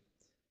 right?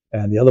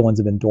 And the other ones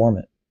have been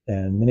dormant,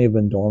 and many have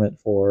been dormant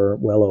for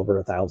well over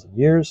 1,000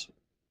 years.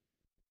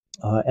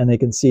 And they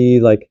can see,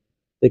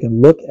 they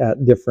can look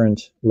at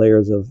different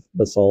layers of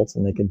basalts,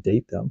 and they can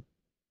date them.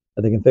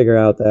 And they can figure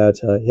out that,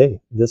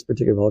 hey, this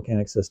particular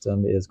volcanic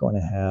system is going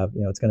to have,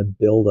 it's going to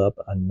build up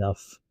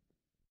enough,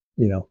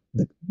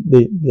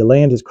 the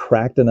land is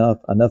cracked enough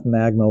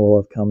magma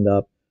will have come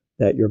up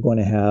that you're going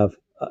to have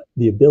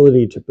the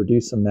ability to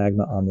produce some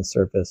magma on the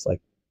surface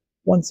like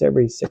once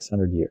every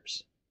 600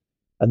 years.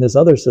 And this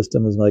other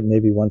system is like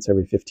maybe once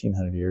every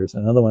 1,500 years.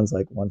 And another one's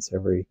like once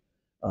every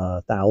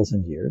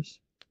 1,000 years.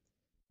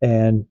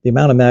 And the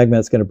amount of magma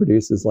it's going to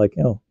produce is like,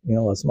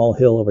 a small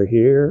hill over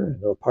here,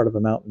 a part of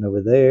a mountain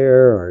over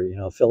there,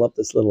 or, fill up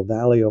this little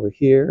valley over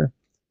here.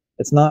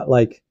 It's not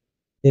like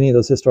any of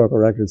those historical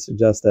records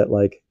suggest that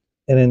like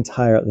an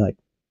entire,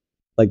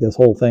 like this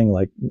whole thing,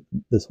 like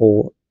this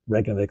whole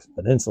Reykjavik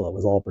Peninsula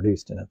was all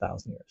produced in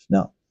 1,000 years.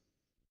 No.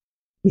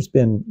 There's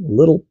been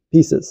little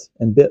pieces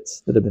and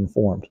bits that have been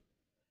formed.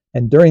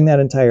 And during that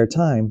entire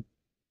time,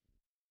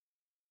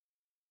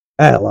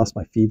 I lost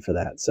my feed for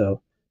that.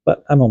 So,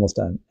 but I'm almost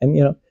done.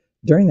 And,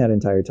 during that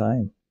entire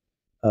time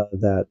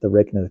that the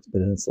Reykjavik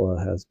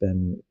Peninsula has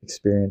been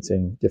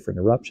experiencing different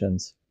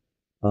eruptions,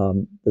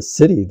 the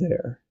city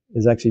there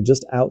is actually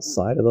just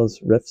outside of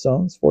those rift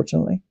zones,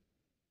 fortunately.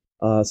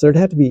 So there'd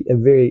have to be a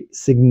very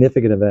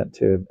significant event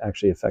to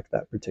actually affect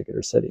that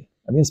particular city.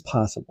 I mean, it's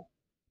possible.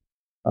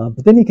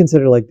 But then you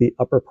consider like the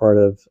upper part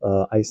of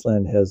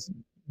Iceland has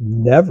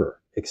never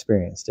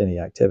experienced any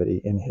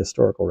activity in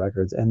historical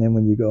records. And then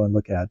when you go and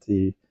look at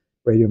the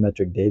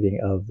radiometric dating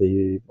of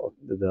the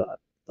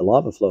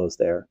lava flows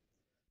there,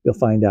 you'll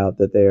find out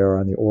that they are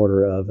on the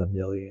order of 1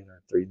 million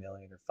or 3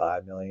 million or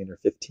 5 million or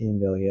 15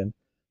 million.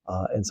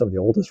 And some of the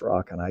oldest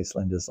rock on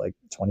Iceland is like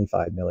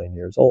 25 million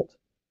years old.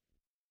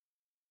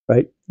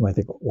 Right? You might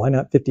think, well, why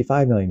not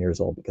 55 million years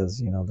old? Because,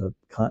 the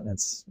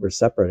continents were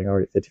separating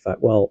already at 55.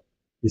 Well,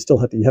 you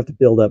have to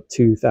build up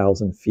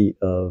 2,000 feet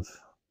of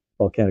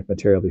volcanic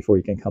material before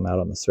you can come out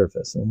on the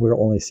surface. And we're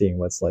only seeing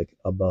what's like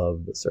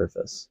above the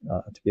surface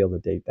to be able to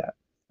date that.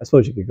 I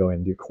suppose you could go in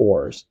and do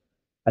cores.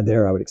 And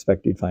there I would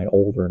expect you'd find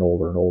older and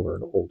older and older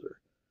and older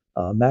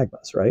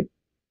magmas, right?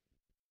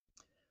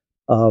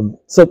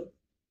 So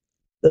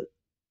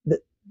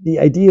the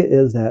idea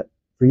is that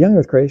for young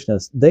Earth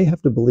creationists, they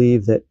have to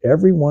believe that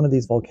every one of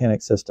these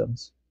volcanic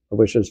systems, of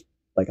which there's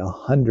like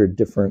 100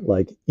 different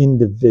like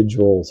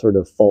individual sort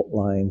of fault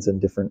lines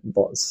and different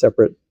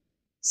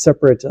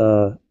separate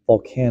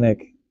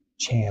volcanic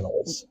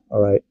channels, all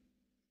right,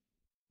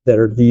 that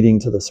are leading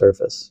to the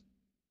surface.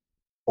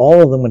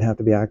 All of them would have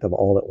to be active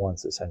all at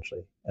once,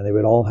 essentially, and they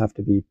would all have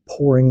to be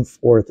pouring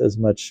forth as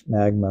much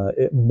magma,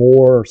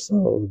 more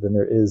so than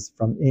there is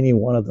from any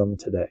one of them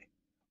today,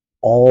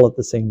 all at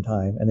the same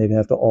time, and they'd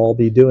have to all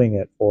be doing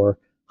it for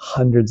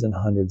hundreds and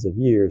hundreds of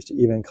years to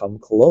even come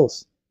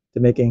close to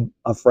making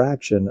a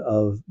fraction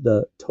of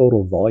the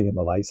total volume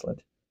of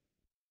Iceland,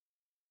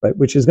 right?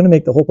 Which is going to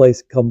make the whole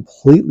place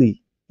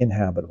completely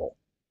inhabitable.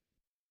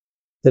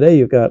 Today,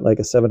 you've got like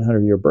a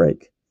 700-year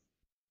break.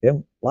 A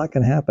lot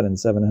can happen in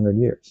 700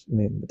 years. I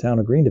mean, the town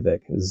of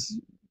Greenland is,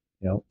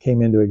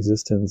 came into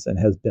existence and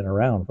has been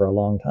around for a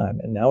long time,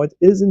 and now it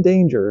is in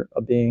danger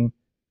of being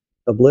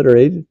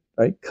obliterated,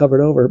 right,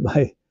 covered over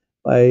by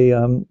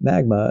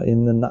magma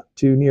in the not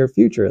too near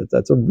future.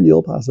 That's a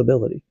real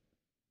possibility.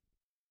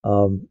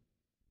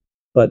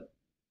 But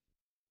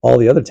all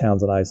the other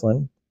towns in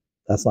Iceland,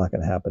 that's not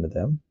going to happen to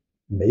them.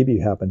 Maybe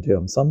happen to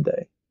them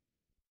someday.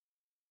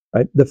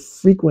 Right? The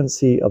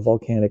frequency of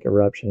volcanic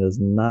eruption is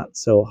not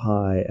so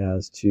high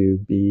as to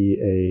be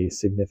a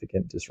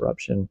significant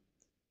disruption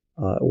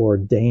or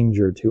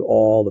danger to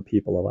all the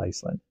people of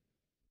Iceland.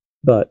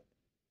 But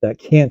that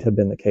can't have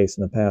been the case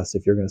in the past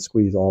if you're going to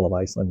squeeze all of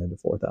Iceland into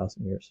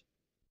 4,000 years.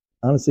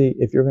 Honestly,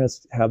 if you're going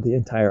to have the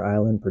entire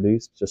island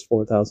produced just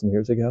 4,000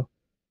 years ago,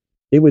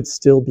 it would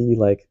still be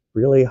like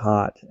really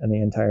hot and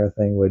the entire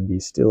thing would be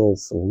still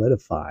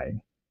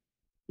solidifying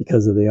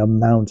because of the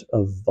amount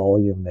of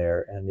volume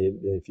there, and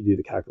if you do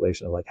the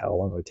calculation of like how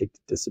long it would take to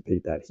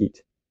dissipate that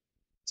heat.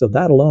 So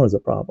that alone is a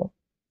problem.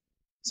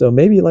 So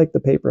maybe like the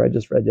paper I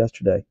just read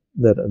yesterday,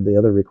 that the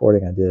other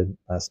recording I did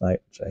last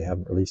night, which I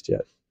haven't released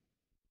yet,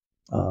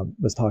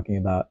 was talking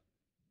about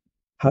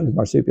how did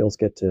marsupials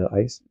get to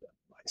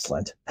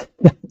Iceland?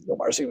 No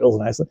marsupials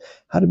in Iceland.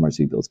 How did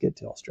marsupials get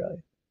to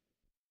Australia?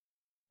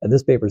 And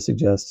this paper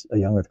suggests, a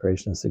young Earth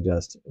creationist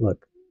suggests,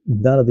 look,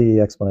 none of the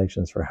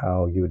explanations for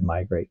how you would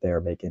migrate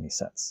there make any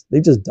sense. They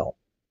just don't.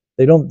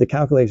 The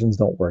calculations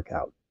don't work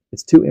out.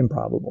 It's too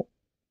improbable.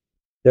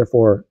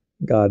 Therefore,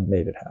 God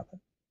made it happen.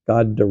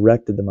 God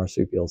directed the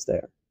marsupials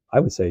there. I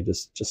would say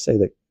just say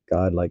that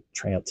God like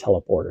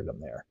teleported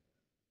them there.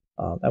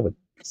 That would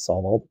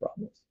solve all the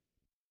problems.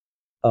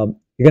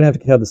 You're going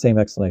to have the same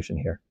explanation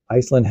here.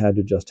 Iceland had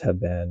to just have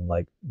been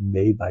like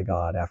made by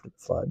God after the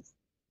flood.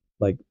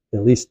 Like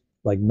at least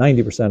like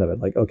 90% of it,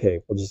 like,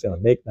 okay, we're just going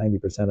to make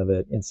 90% of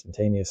it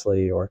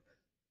instantaneously, or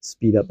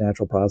speed up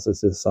natural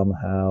processes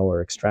somehow,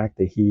 or extract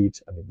the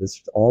heat. I mean,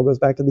 this all goes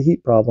back to the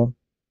heat problem,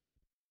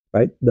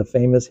 right? The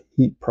famous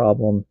heat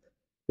problem.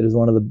 It is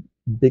one of the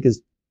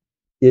biggest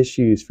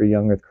issues for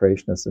young Earth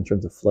creationists in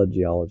terms of flood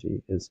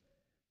geology. Is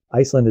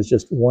Iceland is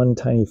just one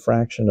tiny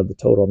fraction of the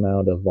total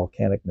amount of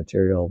volcanic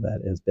material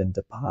that has been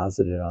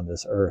deposited on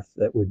this Earth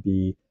that would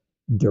be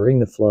during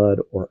the flood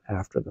or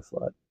after the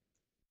flood.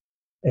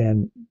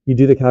 And you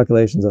do the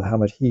calculations of how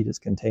much heat is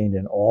contained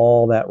in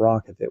all that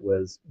rock if it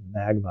was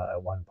magma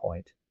at one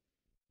point.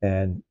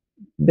 And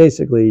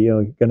basically,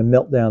 you're going to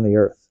melt down the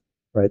Earth,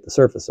 right? The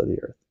surface of the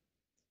Earth.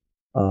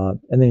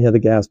 And then you have the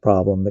gas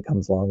problem that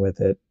comes along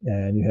with it.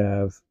 And you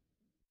have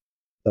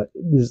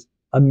there's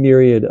a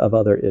myriad of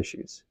other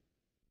issues.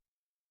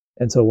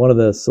 And so one of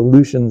the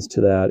solutions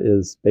to that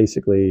is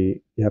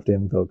basically you have to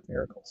invoke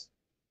miracles.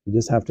 You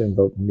just have to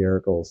invoke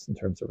miracles in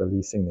terms of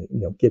releasing,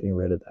 getting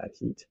rid of that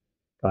heat.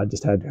 God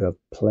just had to have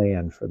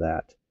planned for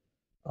that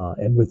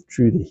and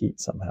withdrew the heat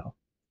somehow.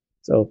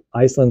 So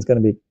Iceland's going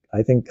to be,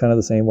 I think, kind of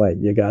the same way.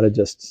 You got to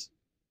just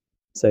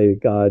say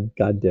God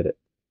did it.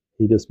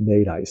 He just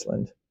made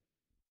Iceland.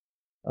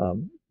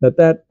 But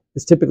that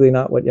is typically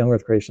not what young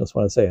Earth creationists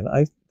want to say, and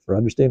for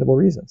understandable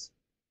reasons.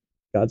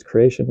 God's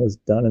creation was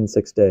done in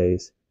 6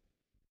 days,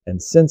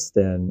 and since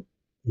then,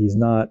 he's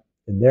not,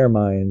 in their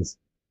minds,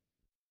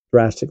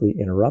 drastically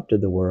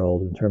interrupted the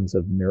world in terms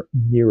of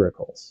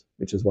miracles,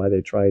 which is why they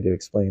try to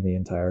explain the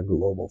entire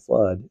global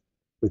flood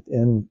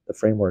within the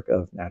framework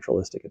of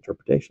naturalistic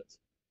interpretations,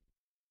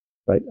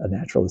 right? A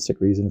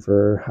naturalistic reason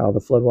for how the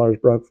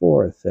floodwaters broke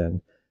forth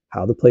and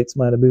how the plates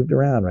might have moved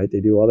around, right? They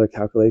do all their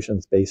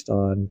calculations based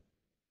on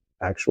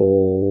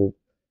actual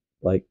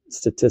like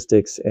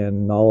statistics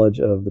and knowledge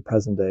of the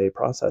present day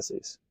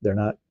processes. They're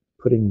not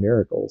putting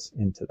miracles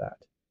into that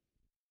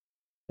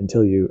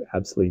until you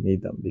absolutely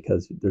need them,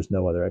 because there's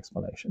no other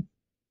explanation.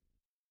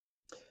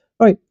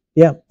 All right,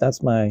 yeah,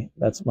 that's my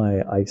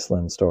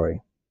Iceland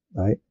story.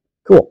 All right,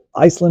 cool.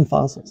 Iceland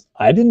fossils.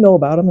 I didn't know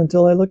about them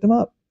until I looked them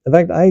up. In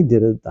fact, I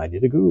did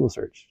a Google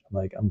search.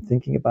 I'm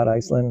thinking about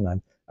Iceland,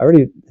 and I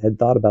already had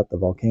thought about the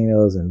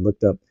volcanoes and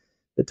looked up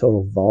the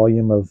total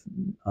volume of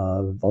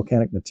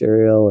volcanic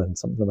material and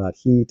something about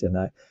heat, and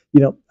I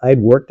had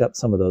worked up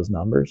some of those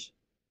numbers,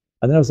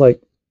 and then I was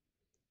like,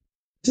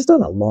 just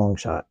on a long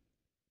shot,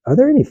 are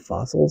there any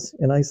fossils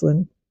in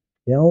Iceland?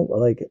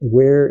 Like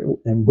where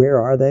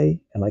are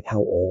they? And like how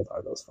old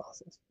are those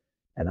fossils?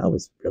 And I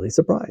was really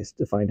surprised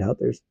to find out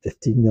there's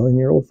 15 million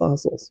year old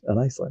fossils in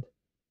Iceland.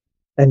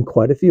 and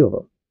quite a few of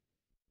them,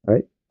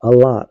 right? A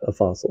lot of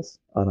fossils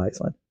on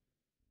Iceland.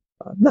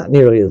 Not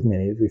nearly as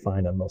many as we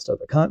find on most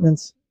other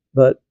continents,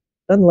 but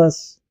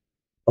nonetheless,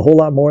 a whole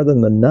lot more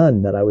than the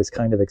none that I was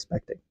kind of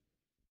expecting.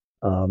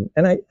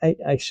 And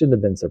I shouldn't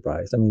have been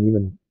surprised. I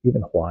mean,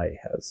 even Hawaii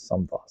has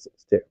some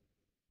fossils too,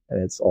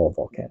 and it's all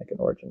volcanic in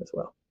origin as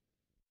well.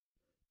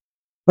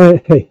 All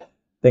right, hey,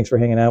 thanks for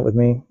hanging out with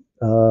me.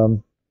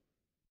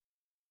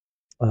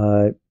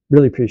 I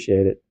really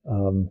appreciate it.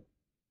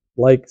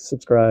 Like,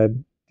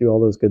 subscribe, do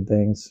all those good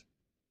things.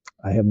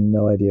 I have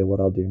no idea what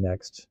I'll do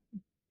next.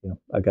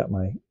 I've got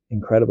my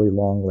incredibly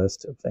long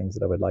list of things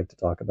that I would like to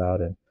talk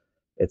about, and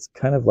it's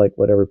kind of like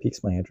whatever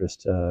piques my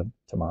interest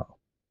tomorrow.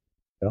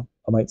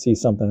 I might see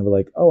something and be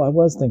like, oh, I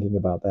was thinking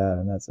about that,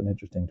 and that's an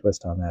interesting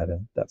twist on that,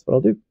 and that's what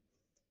I'll do.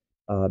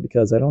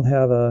 Because I don't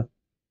have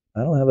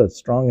a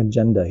strong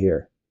agenda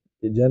here.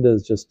 The agenda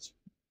is just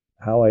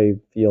how I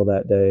feel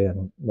that day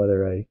and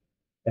whether I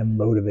am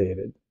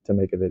motivated to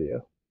make a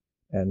video.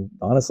 And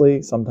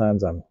honestly,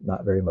 sometimes I'm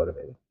not very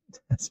motivated.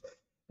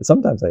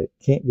 Sometimes I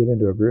can't get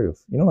into a groove.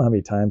 You don't know how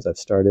many times I've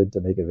started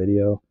to make a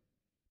video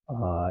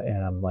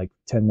and I'm like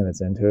 10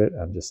 minutes into it.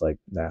 I'm just like,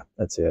 nah,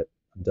 that's it.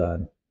 I'm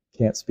done.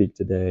 Can't speak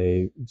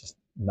today. Just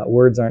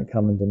words aren't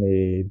coming to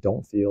me.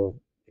 Don't feel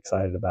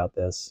excited about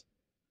this.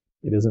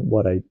 It isn't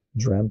what I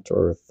dreamt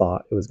or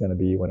thought it was going to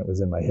be when it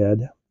was in my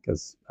head,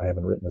 because I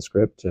haven't written a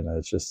script, and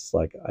it's just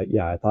like,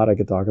 I thought I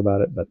could talk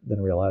about it, but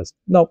then realized,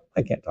 nope,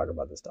 I can't talk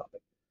about this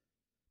topic.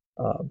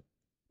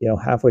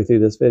 Halfway through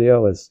this video, I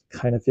was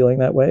kind of feeling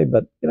that way,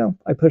 but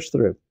I pushed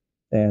through,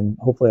 and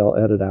hopefully I'll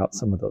edit out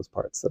some of those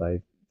parts that I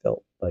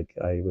felt like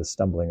I was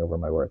stumbling over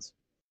my words.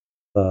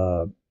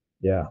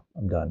 Yeah,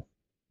 I'm done.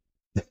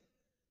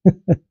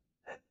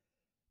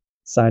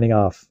 Signing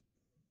off.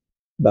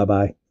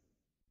 Bye-bye.